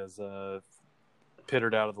unfortunately is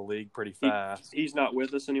pittered out of the league pretty fast. He's not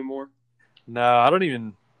with us anymore. No, I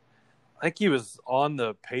think he was on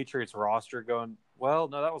the Patriots roster going. Well,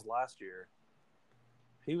 no, that was last year.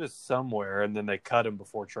 He was somewhere, and then they cut him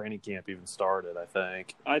before training camp even started, I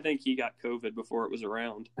think. I think he got COVID before it was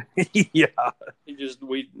around. Yeah.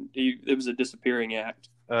 It was a disappearing act.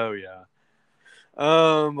 Oh, yeah.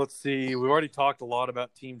 Let's see. We've already talked a lot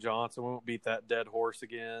about Team Johnson. We won't beat that dead horse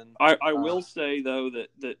again. I will say, though,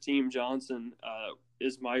 that Team Johnson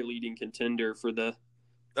is my leading contender for the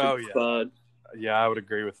Spud. Yeah, I would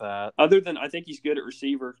agree with that. Other than I think he's good at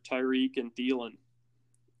receiver, Tyreek and Thielen.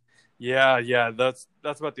 Yeah, that's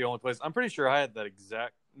about the only place. I'm pretty sure I had that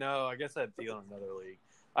exact. No, I guess I had Thielen in another league.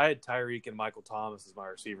 I had Tyreek and Michael Thomas as my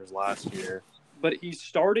receivers last year. But he's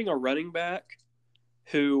starting a running back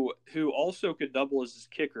who also could double as his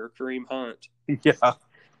kicker, Kareem Hunt. Yeah.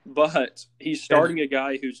 But he's starting a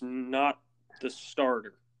guy who's not the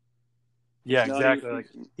starter. Yeah, exactly. Like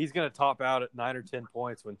he's going to top out at 9 or 10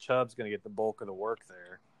 points when Chubb's going to get the bulk of the work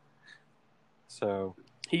there. So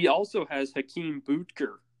he also has Hakeem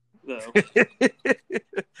Bootker, though. I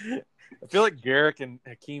feel like Garrick and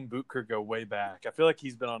Hakeem Bootker go way back. I feel like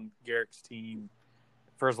he's been on Garrick's team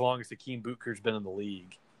for as long as Hakeem Bootker's been in the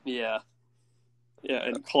league. Yeah. Yeah,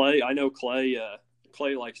 and Clay, I know Clay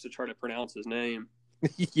likes to try to pronounce his name.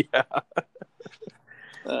 Yeah.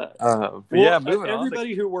 Moving on.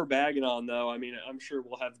 Everybody who we're bagging on, though, I mean, I'm sure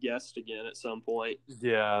we'll have guests again at some point.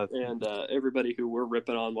 Yeah. And everybody who we're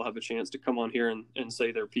ripping on will have a chance to come on here and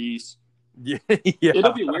say their piece. Yeah.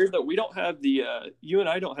 It'll be weird that we don't have you and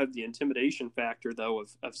I don't have the intimidation factor, though,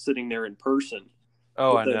 of sitting there in person.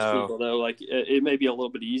 Oh, I know. People, though, like it may be a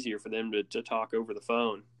little bit easier for them to talk over the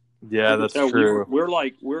phone. Yeah, that's true. We're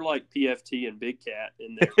like PFT and Big Cat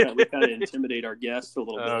in there. We kind of intimidate our guests a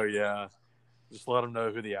little bit. Oh yeah, just let them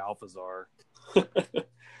know who the alphas are.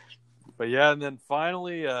 But yeah, and then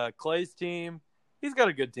finally, Clay's team. He's got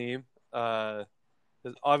a good team.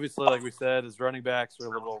 Obviously, like we said, his running backs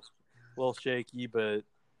are a little shaky, but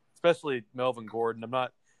especially Melvin Gordon.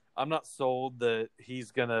 I'm not sold that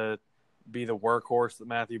he's gonna be the workhorse that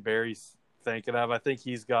Matthew Berry's thinking of. I think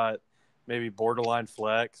he's got maybe borderline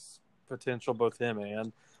flex potential, both him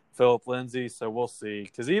and Phillip Lindsay. So we'll see.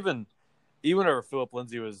 Because even whenever Phillip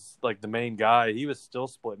Lindsay was like the main guy, he was still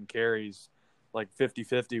splitting carries like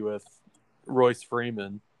 50-50 with Royce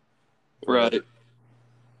Freeman. Right.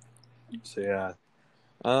 So yeah.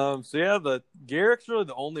 The Garrick's really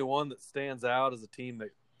the only one that stands out as a team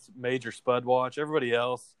that's major spud watch. Everybody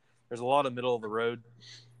else, there's a lot of middle of the road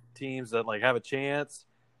teams that like have a chance,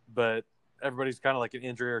 but everybody's kind of like an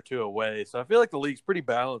injury or two away. So I feel like the league's pretty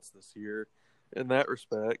balanced this year in that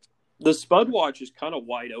respect. The Spud Watch is kind of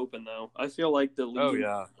wide open, though. I feel like the lead,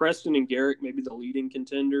 Preston and Garrick may be the leading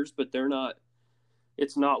contenders, but they're not.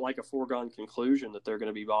 It's not like a foregone conclusion that they're going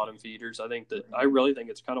to be bottom feeders. I really think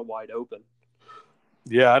it's kind of wide open.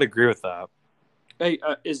 Yeah, I'd agree with that. Hey,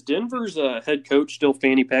 is Denver's head coach still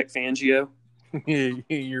Fanny Pack Fangio?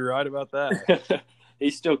 You're right about that.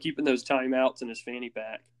 He's still keeping those timeouts in his fanny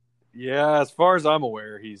pack. Yeah, as far as I'm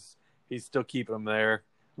aware, he's still keeping them there.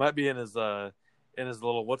 Might be in his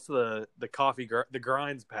little what's the coffee the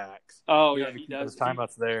grinds packs. Oh yeah, he does. Those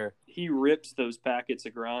timeouts there. He rips those packets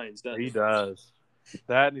of grinds. Doesn't he? He does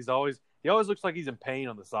that, and he always looks like he's in pain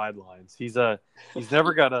on the sidelines. He's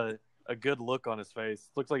never got a good look on his face.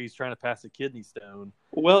 Looks like he's trying to pass a kidney stone.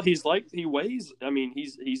 Well, he weighs. I mean,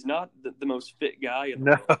 he's not the most fit guy in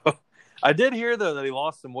the world. I did hear though that he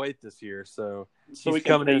lost some weight this year, so he's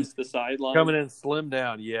coming in the sideline, coming in slim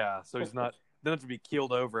down. Yeah, so he's not doesn't have to be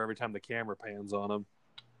keeled over every time the camera pans on him.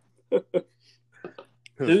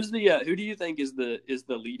 Who do you think is the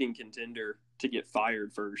leading contender to get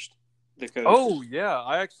fired first? The coach. Oh yeah,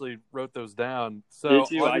 I actually wrote those down. So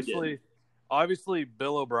obviously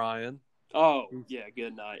Bill O'Brien. Oh yeah,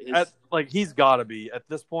 good night. He's got to be at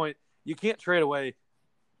this point. You can't trade away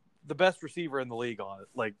the best receiver in the league on it.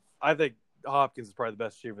 Like I think Hopkins is probably the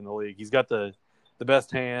best receiver in the league. He's got the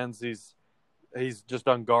best hands. He's just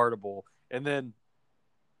unguardable. And then,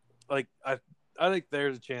 like I think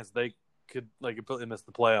there's a chance they could like completely miss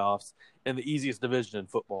the playoffs in the easiest division in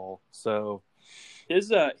football. So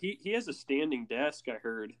his he has a standing desk. I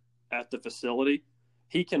heard at the facility.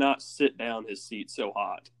 He cannot sit down. His seat's so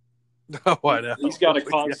hot. Oh, I know. He's got to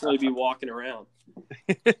constantly be walking around.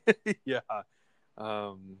 Yeah.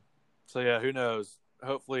 So yeah, who knows?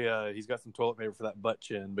 hopefully he's got some toilet paper for that butt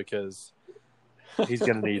chin because he's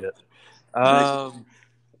going to need it.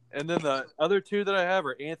 And then the other two that I have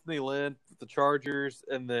are Anthony Lynn with the Chargers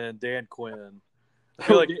and then Dan Quinn. I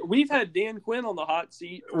feel like we've had Dan Quinn on the hot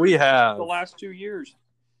seat for we have the last 2 years.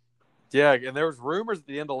 Yeah, and there was rumors at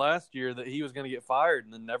the end of last year that he was going to get fired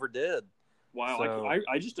and then never did. Wow, So,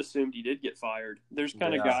 I just assumed he did get fired. There's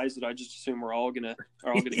kind of guys that I just assume are all gonna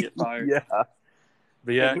get fired. Yeah,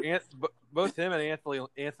 but yeah, both him and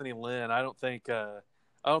Anthony Lynn, I don't think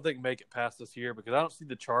make it past this year because I don't see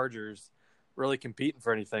the Chargers really competing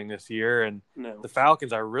for anything this year, and the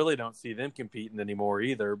Falcons, I really don't see them competing anymore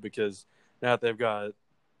either because now that they've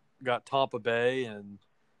got Tampa Bay and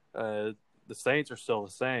the Saints are still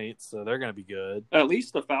the Saints, so they're going to be good. At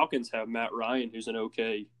least the Falcons have Matt Ryan, who's an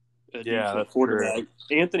okay. That's quarterback.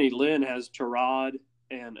 True. Anthony Lynn has Tyrod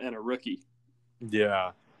and a rookie.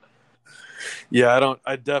 Yeah,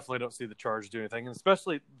 I definitely don't see the Chargers do anything, and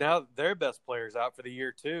especially now their best players out for the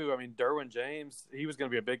year too. I mean, Derwin James, he was going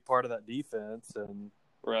to be a big part of that defense, and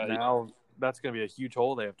now that's going to be a huge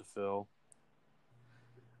hole they have to fill.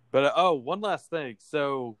 But one last thing.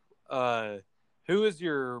 So, who is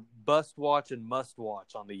your bust watch and must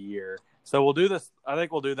watch on the year? So we'll do this. I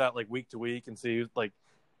think we'll do that like week to week and see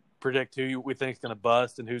predict who we think is going to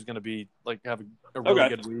bust and who's going to be have a really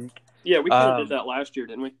good week. Yeah, we kind of did that last year,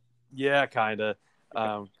 didn't we? Yeah, kind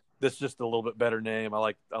of. This is just a little bit better name. I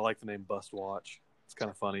like the name Bust Watch. It's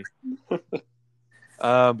kind of funny.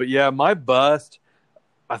 But yeah, my bust.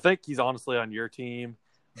 I think he's honestly on your team,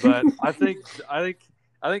 but I think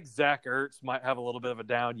Zach Ertz might have a little bit of a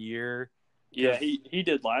down year. Yeah, he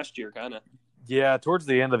did last year, kind of. Yeah, towards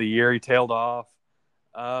the end of the year, he tailed off.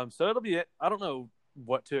 So it'll be. I don't know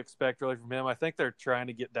what to expect really from him. I think they're trying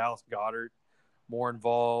to get Dallas Goedert more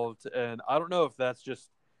involved, and I don't know if that's just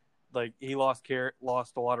he lost a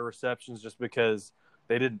lot of receptions just because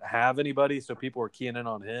they didn't have anybody, so people were keying in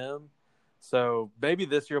on him. So maybe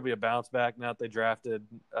this year will be a bounce back now that they drafted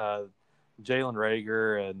Jalen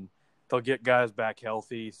Reagor, and they'll get guys back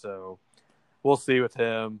healthy. So we'll see with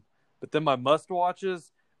him. But then my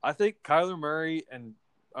must-watches, I think Kyler Murray, and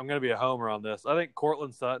I'm going to be a homer on this, I think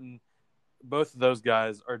Courtland Sutton, both of those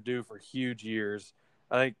guys are due for huge years.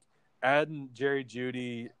 I think adding Jerry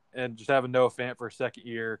Jeudy and just having Noah Fant for a second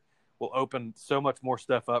year will open so much more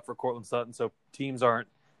stuff up for Courtland Sutton, so teams aren't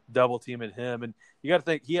double teaming him. And you got to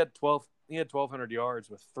think he had 1,200 yards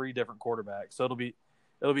with 3 different quarterbacks, so it'll be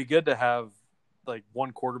good to have one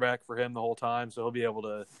quarterback for him the whole time, so he'll be able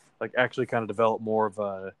to actually kind of develop more of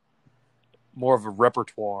a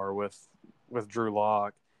repertoire with Drew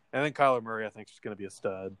Lock. And then Kyler Murray, I think, is going to be a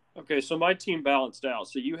stud. Okay, so my team balanced out.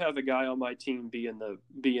 So you have a guy on my team being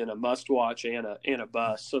a must watch and a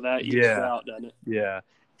bust. So that evens out, doesn't it? Yeah.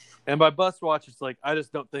 And by bust watch, it's I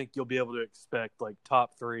just don't think you'll be able to expect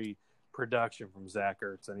top 3 production from Zach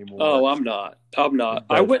Ertz anymore. Oh, I'm not. But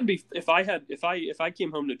I wouldn't be if I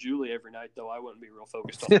came home to Julie every night though. I wouldn't be real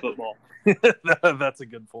focused on football. That's a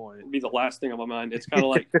good point. It'd be the last thing on my mind. It's kind of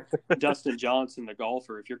like Dustin Johnson, the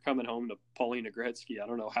golfer. If you're coming home to Paulina Gretzky, I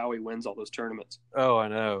don't know how he wins all those tournaments. Oh, I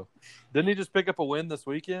know. Didn't he just pick up a win this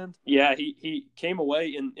weekend? Yeah, he came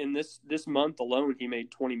away in this month alone. He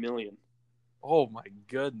made $20 million. Oh my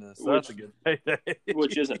goodness, that's a good payday.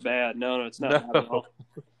 Which isn't bad. No, it's not bad at all.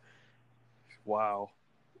 Wow,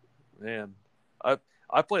 man,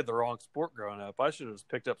 I played the wrong sport growing up. I should have just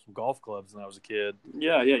picked up some golf clubs when I was a kid.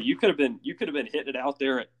 Yeah, you could have been hitting it out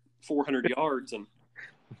there at 400 yards, and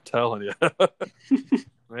I'm telling you,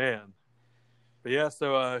 man. But yeah,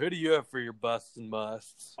 so who do you have for your busts and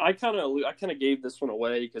musts? I kind of gave this one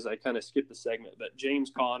away because I kind of skipped the segment, but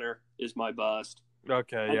James Conner is my bust.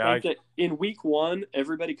 Okay, I think that in week 1,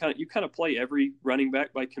 everybody you kind of play every running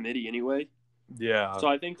back by committee anyway. Yeah. So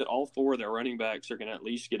I think that all 4 of their running backs are going to at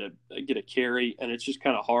least get a carry, and it's just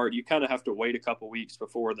kind of hard. You kind of have to wait a couple weeks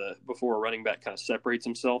before a running back kind of separates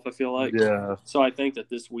himself, I feel like. Yeah. So I think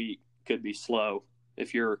that this week could be slow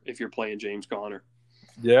if you're playing James Conner.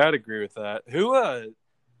 Yeah, I'd agree with that. Who the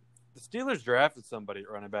Steelers drafted somebody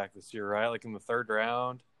at running back this year, right? In the 3rd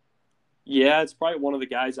round. Yeah, it's probably one of the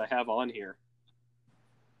guys I have on here.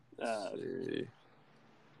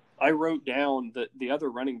 I wrote down that the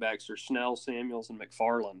other running backs are Snell, Samuels, and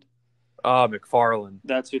McFarland. McFarland.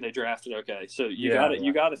 That's who they drafted. Okay, so you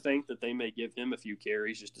got to think that they may give him a few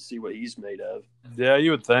carries just to see what he's made of. Yeah,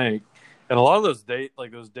 you would think. And a lot of those day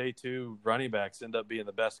 2 running backs end up being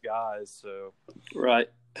the best guys. So right.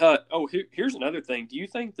 Here's another thing. Do you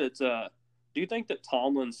think that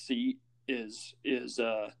Tomlin's seat is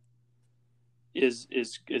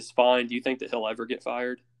fine? Do you think that he'll ever get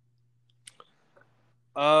fired?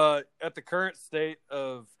 At the current state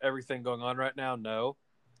of everything going on right now, no,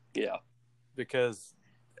 Yeah. because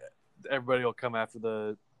everybody will come after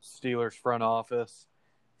the Steelers front office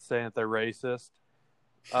saying that they're racist.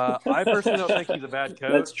 I personally don't think he's a bad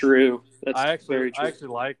coach. That's true. That's very I true. actually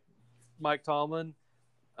like Mike Tomlin,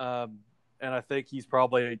 and I think he's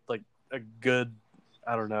probably like a good.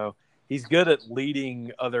 I don't know. He's good at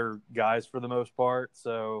leading other guys for the most part,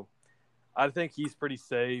 so I think he's pretty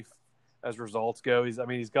safe as results go.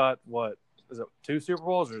 He's got what is it, 2 Super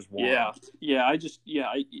Bowls or just one? Yeah.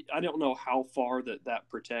 I don't know how far that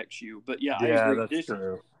protects you, but yeah, I Yeah, agree. that's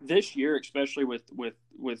true. This year, especially with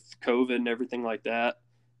COVID and everything like that,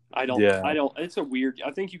 I don't. It's a weird.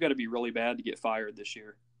 I think you got to be really bad to get fired this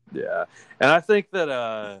year. Yeah, and I think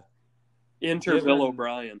that Enter Bill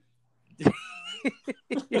O'Brien.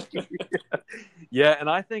 Yeah, and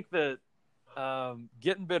I think that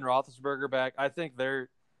getting Ben Roethlisberger back, I think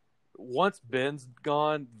once Ben's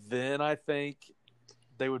gone, then I think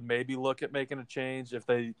they would maybe look at making a change if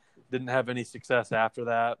they didn't have any success after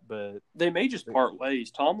that. But they may just part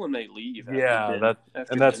ways. Tomlin may leave.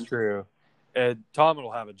 That's true. And Tomlin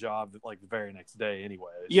will have a job like the very next day,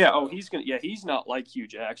 anyway. Yeah. So. Oh, he's gonna. Yeah, he's not like Hugh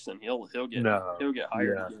Jackson. He'll get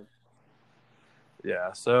hired again.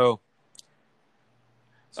 Yeah. So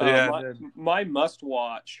my must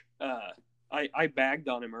watch. I bagged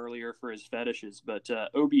on him earlier for his fetishes, but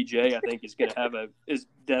OBJ I think is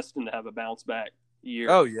destined to have a bounce back year.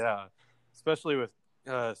 Oh yeah, especially with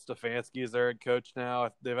Stefanski as their head coach now.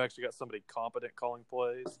 They've actually got somebody competent calling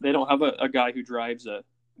plays. They don't have a guy who drives a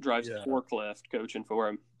forklift coaching for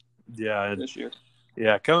him. Yeah, this year.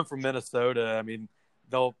 Yeah, coming from Minnesota,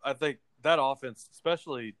 I think that offense,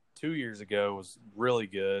 especially 2 years ago, was really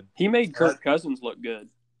good. He made Kirk Cousins look good.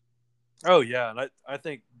 Oh yeah, and I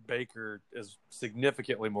think Baker is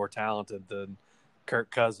significantly more talented than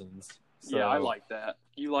Kirk Cousins. So. Yeah, I like that.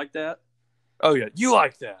 You like that? Oh yeah, you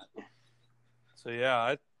like that. So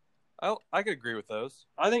yeah, I could agree with those.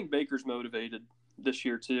 I think Baker's motivated this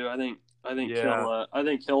year too. I think Yeah.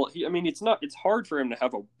 It's hard for him to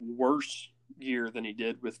have a worse year than he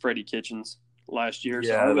did with Freddie Kitchens last year. Yeah,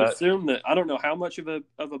 so I would assume that I don't know how much of an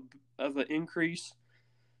increase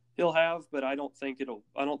he'll have, but I don't think he'll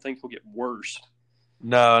get worse.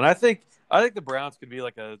 No, and I think the Browns could be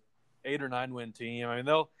like a 8 or 9 win team. I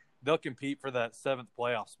mean, they'll compete for that 7th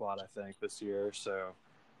playoff spot, I think, this year. So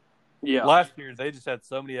yeah, last year they just had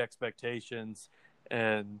so many expectations,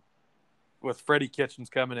 and with Freddie Kitchens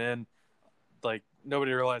coming in, like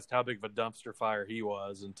nobody realized how big of a dumpster fire he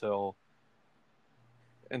was until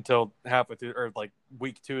halfway through or like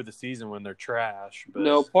week 2 of the season when they're trash. But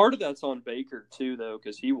no, part of that's on Baker too, though,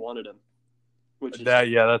 because he wanted him.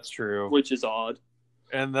 That's true. Which is odd.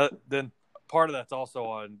 And then part of that's also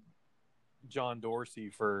on John Dorsey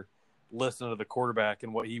for listening to the quarterback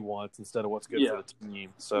and what he wants instead of what's good for the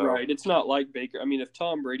team. So right, it's not like Baker. I mean, if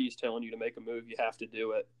Tom Brady's telling you to make a move, you have to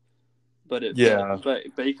do it. But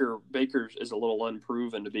Baker is a little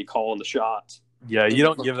unproven to be calling the shots. Yeah, you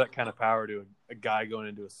don't give that kind of power to a guy going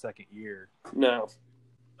into his second year. No.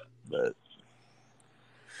 But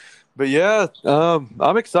yeah,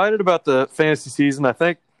 I'm excited about the fantasy season. I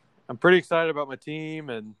think I'm pretty excited about my team,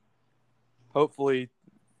 and hopefully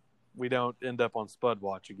we don't end up on Spud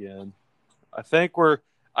Watch again. I think we're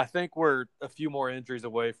a few more injuries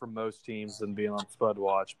away from most teams than being on Spud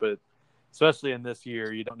Watch, but especially in this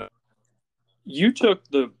year, you don't know. You took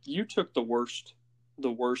the worst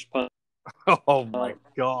punt. Oh my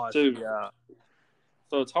gosh! Too. Yeah.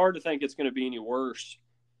 So it's hard to think it's going to be any worse.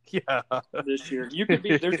 Yeah. This year, you could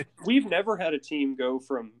be. We've never had a team go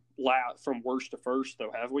from worst to first,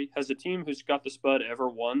 though, have we? Has a team who's got the Spud ever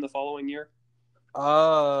won the following year?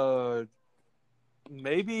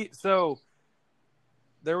 Maybe. So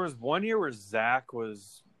there was one year where Zach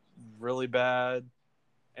was really bad,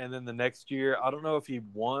 and then the next year, I don't know if he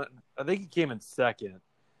won. I think he came in second,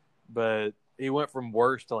 but he went from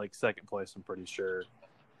worst to like second place, I'm pretty sure.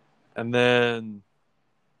 And then,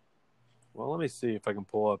 well, let me see if I can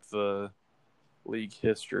pull up the league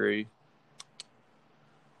history.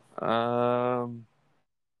 Yeah,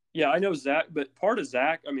 I know Zach, but part of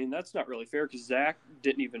Zach, I mean, that's not really fair because Zach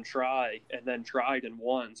didn't even try and then tried and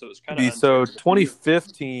won. So it's kind of so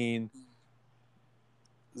 2015,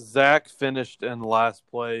 Zach finished in last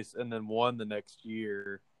place and then won the next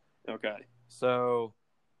year. Okay. So,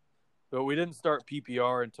 but we didn't start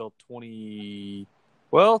PPR until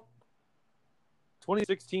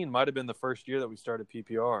 2016 might have been the first year that we started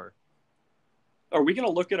PPR. Are we going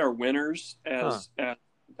to look at our winners as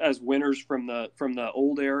winners from the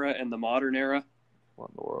old era and the modern era? What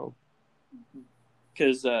in the world?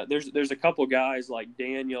 Because there's a couple guys like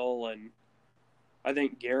Daniel and I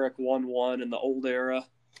think Garrick won one in the old era.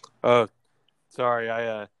 Oh, sorry,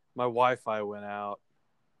 my Wi-Fi went out.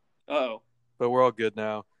 Oh, but we're all good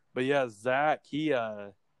now. But yeah, Zach, he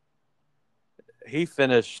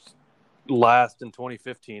finished last in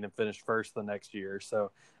 2015 and finished first the next year.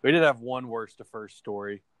 So we did have one worst to first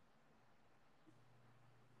story.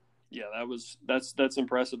 Yeah, that's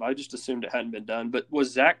impressive. I just assumed it hadn't been done. But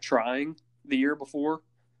was Zach trying the year before?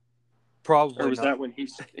 Probably or was not. that when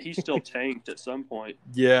he still tanked at some point?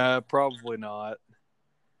 Yeah, probably not.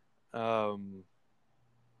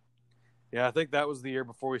 Yeah, I think that was the year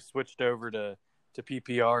before we switched over to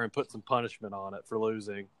PPR and put some punishment on it for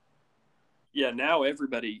losing. Yeah, now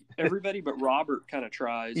everybody but Robert kind of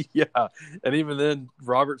tries. Yeah, and even then,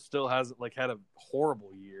 Robert still hasn't had a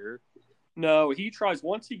horrible year. No, he tries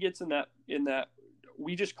once he gets in that.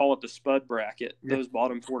 We just call it the spud bracket. Those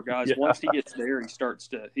bottom four guys. Yeah. Once he gets there, he starts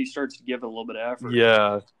to give it a little bit of effort.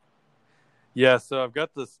 Yeah. So I've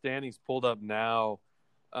got the standings pulled up now.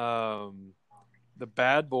 The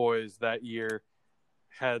Bad Boys that year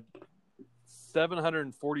had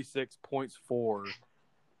 746 points for,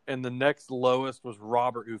 and the next lowest was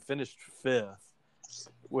Robert, who finished fifth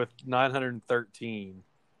with 913.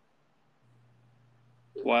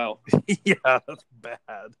 Wow. Yeah, that's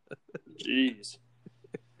bad. Jeez.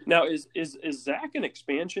 Now, is Zach an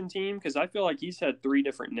expansion team? Because I feel like he's had 3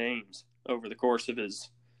 different names over the course of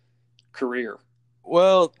his career.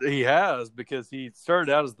 Well, he has, because he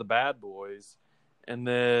started out as the Bad Boys, and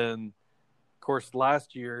then, of course,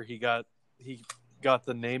 last year he got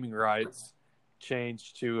the naming rights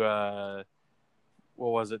changed to what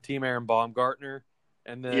was it, Team Aaron Baumgartner,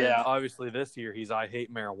 and then obviously this year he's I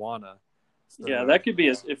Hate Marijuana. So, yeah, that could be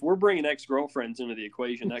if we're bringing ex-girlfriends into the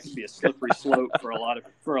equation, that could be a slippery slope for a lot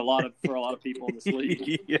of people in this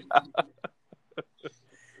league. Yeah.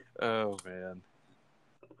 Oh man.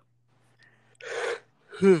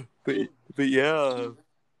 But yeah,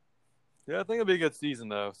 I think it'll be a good season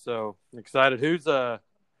though. So I'm excited.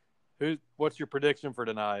 What's your prediction for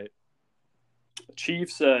tonight?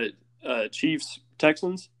 Chiefs,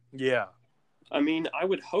 Texans. Yeah. I mean, I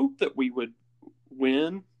would hope that we would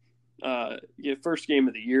win. First game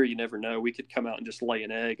of the year, you never know. We could come out and just lay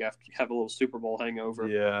an egg after you have a little Super Bowl hangover.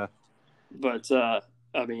 Yeah. But I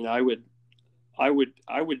mean, I would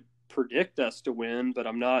predict us to win, but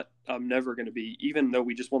I'm never going to be, even though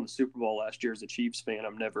we just won the Super Bowl last year as a Chiefs fan,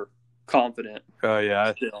 I'm never confident. Oh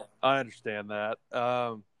yeah. Still. I understand that.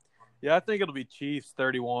 Yeah, I think it'll be Chiefs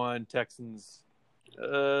 31, Texans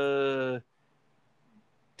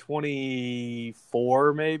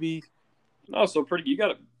 24 maybe. Oh, so you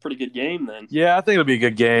got a pretty good game then. Yeah, I think it'll be a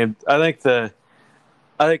good game. I think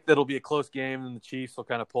that'll be a close game, and the Chiefs will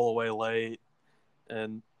kind of pull away late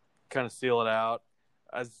and kind of seal it out.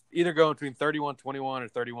 As either going between 31-21 or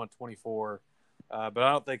 31-24. But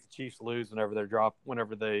I don't think the Chiefs lose whenever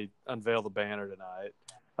they unveil the banner tonight.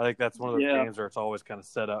 I think that's one of those games where it's always kind of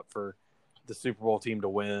set up for the Super Bowl team to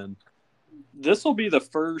win. This will be the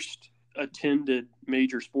first attended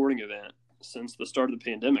major sporting event since the start of the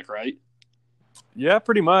pandemic, right? Yeah,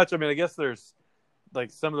 pretty much. I mean, I guess there's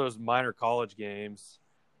some of those minor college games,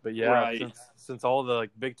 but yeah, right. since all the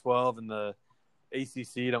Big 12 and the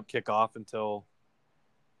ACC don't kick off until,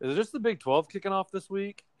 is it just the Big 12 kicking off this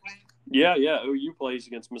week? Yeah. OU plays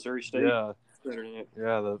against Missouri State. Yeah,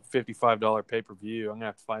 the $55 pay-per-view. I'm gonna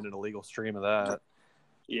have to find an illegal stream of that.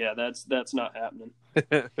 Yeah, that's not happening.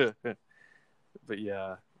 But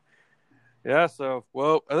yeah. So,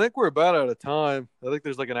 well, I think we're about out of time. I think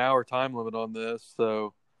there's an hour time limit on this,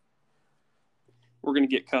 so we're gonna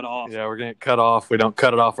get cut off. Yeah, we're gonna get cut off. We don't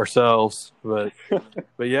cut it off ourselves, but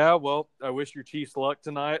yeah. Well, I wish your Chiefs luck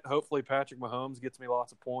tonight. Hopefully, Patrick Mahomes gets me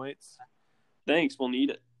lots of points. Thanks. We'll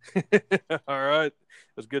need it. All right.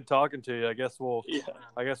 It was good talking to you. I guess we'll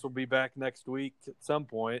be back next week at some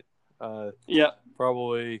point.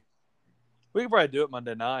 Probably. We can probably do it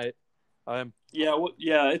Monday night.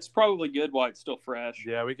 It's probably good while it's still fresh.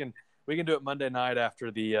 Yeah, we can do it Monday night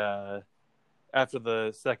after the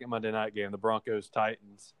second Monday night game, the Broncos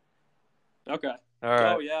Titans. Okay. All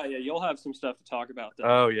right. Oh yeah, you'll have some stuff to talk about then.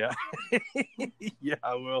 Oh yeah. Yeah,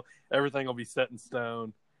 I will. Everything will be set in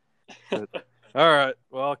stone. But, all right.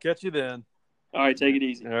 Well, I'll catch you then. All right, take it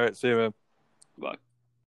easy. All right, see you, man. Bye.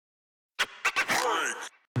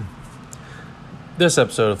 This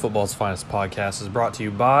episode of Football's Finest Podcast is brought to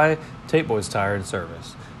you by Tape Boys Tire and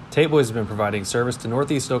Service. Tape Boys has been providing service to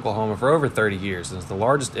Northeast Oklahoma for over 30 years and is the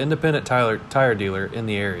largest independent tire dealer in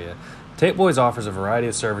the area. Tape Boys offers a variety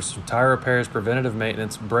of services from tire repairs, preventative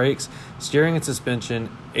maintenance, brakes, steering and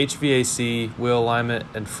suspension, HVAC, wheel alignment,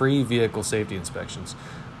 and free vehicle safety inspections.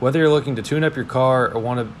 Whether you're looking to tune up your car or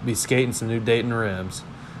want to be skating some new Dayton rims,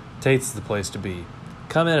 Tate's is the place to be.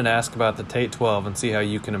 Come in and ask about the Tate 12 and see how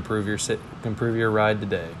you can improve your ride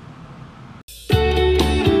today.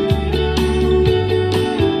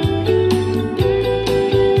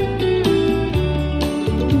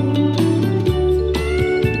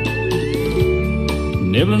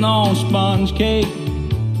 Nibbling on sponge cake,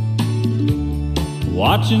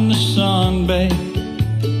 watching the sun bake.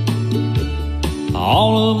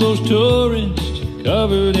 All of those tourists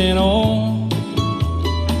covered in oil,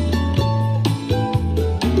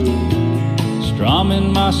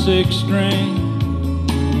 strumming my sixth string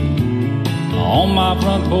on my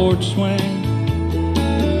front porch swing.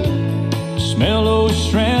 Smell those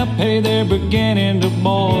shrimp, hey, they're beginning to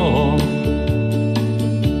boil.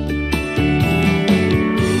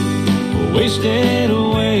 Wasted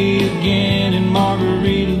away again in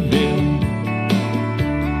Margaritaville,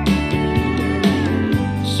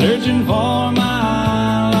 searching for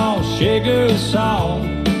my lost shaker of salt.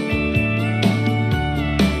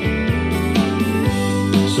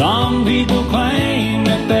 Some people claim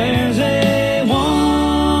that there's a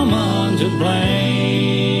woman to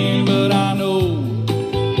blame, but I know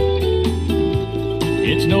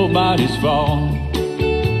it's nobody's fault.